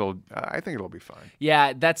I think it'll be fine.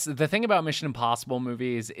 Yeah, that's the thing about Mission Impossible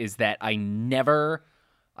movies is that I never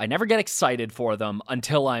get excited for them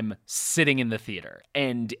until I'm sitting in the theater.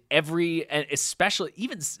 And especially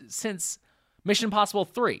even since Mission Impossible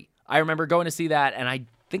 3, I remember going to see that, and I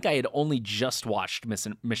think I had only just watched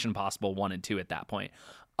Mission Impossible 1 and 2 at that point.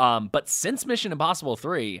 But since Mission Impossible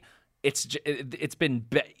 3, it's been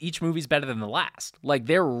each movie's better than the last. Like,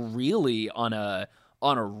 they're really on a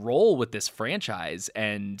roll with this franchise,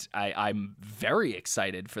 and I'm very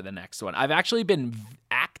excited for the next one. I've actually been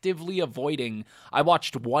actively avoiding. I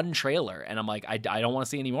watched one trailer, and I'm like, I don't want to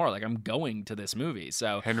see any more. Like, I'm going to this movie.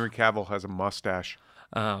 So Henry Cavill has a mustache.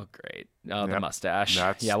 Oh, great. Oh, the mustache.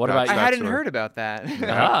 What about you? I hadn't heard about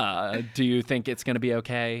that. Do you think it's going to be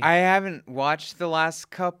okay? I haven't watched the last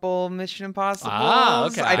couple Mission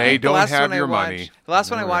Impossibles. Okay. They don't have your money. The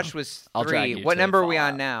last one I watched was 3. What number are we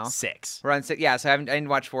on now? 6. We're on 6. Yeah, so I didn't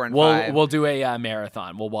watch 4 and 5. We'll do a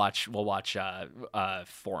marathon. We'll watch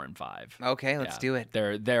 4 and 5. Okay, let's do it.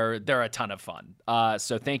 They're a ton of fun.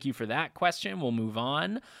 So thank you for that question. We'll move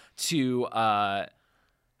on to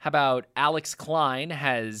how about Alex Klein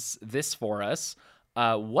has this for us.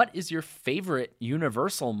 What is your favorite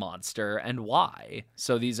Universal monster and why?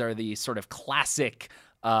 So these are the sort of classic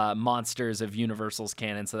monsters of Universal's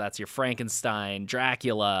canon. So that's your Frankenstein,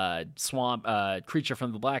 Dracula, Swamp, Creature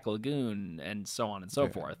from the Black Lagoon, and so on and so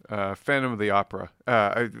forth. Phantom of the Opera.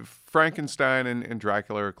 Frankenstein and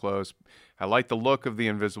Dracula are close. I like the look of the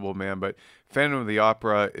Invisible Man, but Phantom of the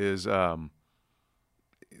Opera is...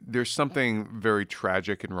 there's something very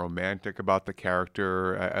tragic and romantic about the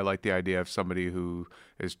character. I like the idea of somebody who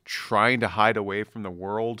is trying to hide away from the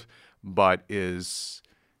world, but is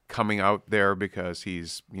coming out there because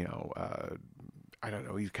he's, I don't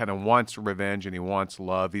know, he kind of wants revenge and he wants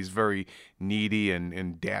love. He's very needy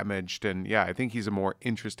and damaged. And yeah, I think he's a more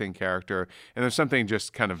interesting character. And there's something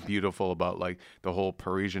just kind of beautiful about like the whole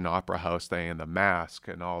Parisian opera house thing and the mask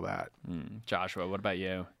and all that. Joshua, what about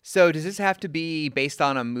you? So does this have to be based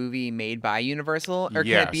on a movie made by Universal? Or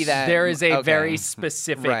can it be that? There is a very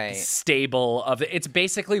specific stable of it's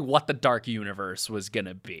basically what the Dark Universe was going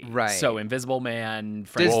to be. Right. So Invisible Man,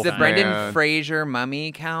 does the Brendan Fraser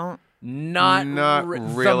Mummy count? Not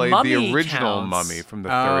really. The original counts. Mummy from the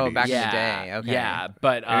 30s. Oh, back in the day. Okay. Yeah,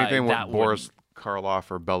 but anything with that Boris Karloff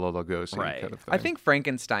or Bela Lugosi kind of thing. I think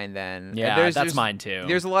Frankenstein then. Yeah, that's mine too.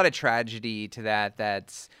 There's a lot of tragedy to that.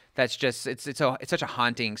 That's just it's such a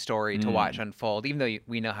haunting story to watch unfold, even though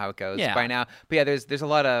we know how it goes by now. But yeah, there's a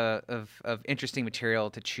lot of interesting material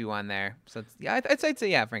to chew on there. So I'd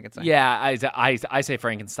say Frankenstein. Yeah, I say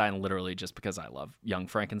Frankenstein literally just because I love Young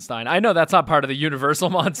Frankenstein. I know that's not part of the Universal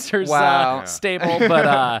Monsters stable, but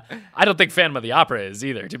I don't think Phantom of the Opera is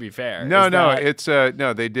either. To be fair, it's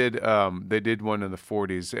they did one in the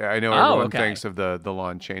 40s. I know everyone thinks of the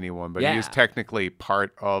Lon Chaney one, but he is technically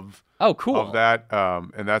part of. Oh, cool. Of that,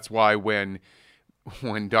 and that's why when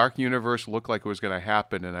Dark Universe looked like it was going to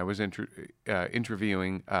happen, and I was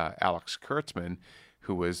interviewing Alex Kurtzman,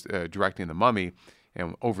 who was directing The Mummy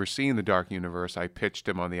and overseeing the Dark Universe, I pitched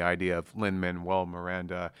him on the idea of Lin-Manuel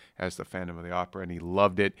Miranda as the Phantom of the Opera, and he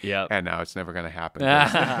loved it. Yep. And now it's never going to happen.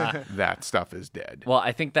 That stuff is dead. Well,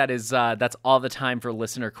 I think that's all the time for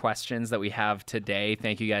listener questions that we have today.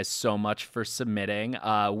 Thank you guys so much for submitting.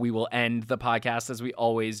 We will end the podcast as we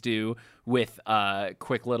always do with a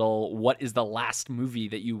quick little, what is the last movie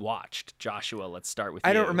that you watched? Joshua, let's start with you.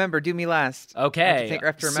 I don't remember. Do me last. Okay. I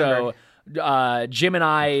have to remember. So Jim and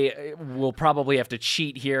I will probably have to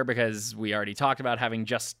cheat here because we already talked about having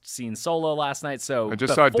just seen Solo last night. So I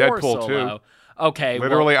just saw Deadpool too. Okay,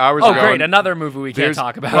 literally hours ago. Oh, great! Another movie we can't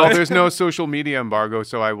talk about. Well, there's no social media embargo,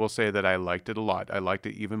 so I will say that I liked it a lot. I liked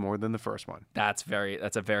it even more than the first one. That's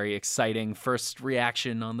a very exciting first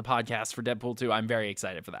reaction on the podcast for Deadpool 2. I'm very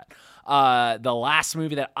excited for that. The last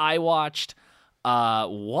movie that I watched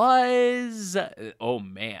was, oh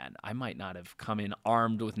man, I might not have come in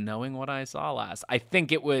armed with knowing what I saw last. I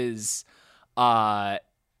think it was,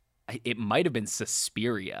 it might have been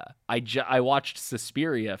Suspiria. I watched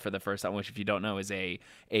Suspiria for the first time, which, if you don't know, is a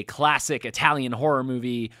classic Italian horror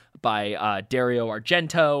movie by Dario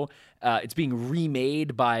Argento. It's being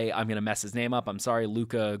remade by, I'm going to mess his name up, I'm sorry,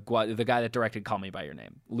 the guy that directed Call Me By Your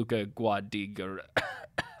Name. Luca Guadagnino.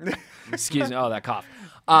 Excuse me. Oh, that cough.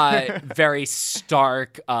 Very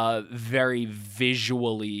stark, very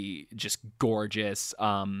visually just gorgeous.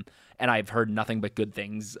 And I've heard nothing but good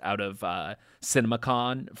things out of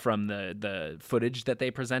CinemaCon from the footage that they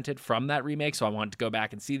presented from that remake. So I wanted to go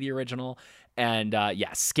back and see the original. And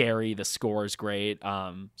scary. The score is great.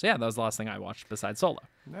 So yeah, that was the last thing I watched besides Solo.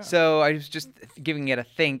 No. So I was just giving it a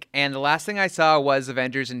think, and the last thing I saw was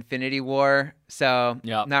Avengers Infinity War, so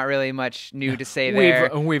not really much new to say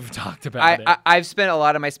there. We've talked about it. I've spent a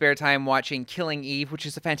lot of my spare time watching Killing Eve, which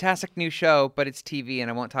is a fantastic new show, but it's TV,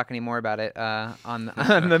 and I won't talk any more about it on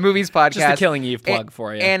the Movies podcast. Just a Killing Eve plug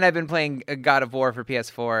for you. And I've been playing God of War for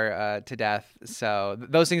PS4 to death, so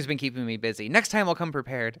those things have been keeping me busy. Next time I'll come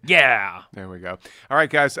prepared. Yeah. There we go. All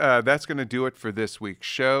right, guys, that's going to do it for this week's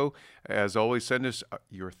show. As always, send us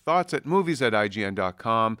your thoughts at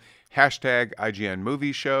movies@ign.com. Hashtag IGN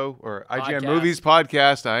Movies Show or IGN Movies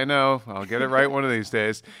Podcast. I know. I'll get it right one of these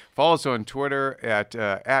days. Follow us on Twitter at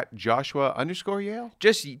Joshua_Yale.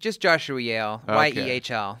 Just Joshua Yale. Okay.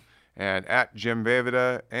 YEHL. And at Jim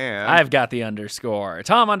Vavida. And I've got the underscore.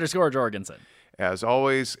 Tom_Jorgensen. As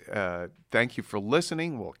always, thank you for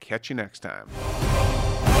listening. We'll catch you next time.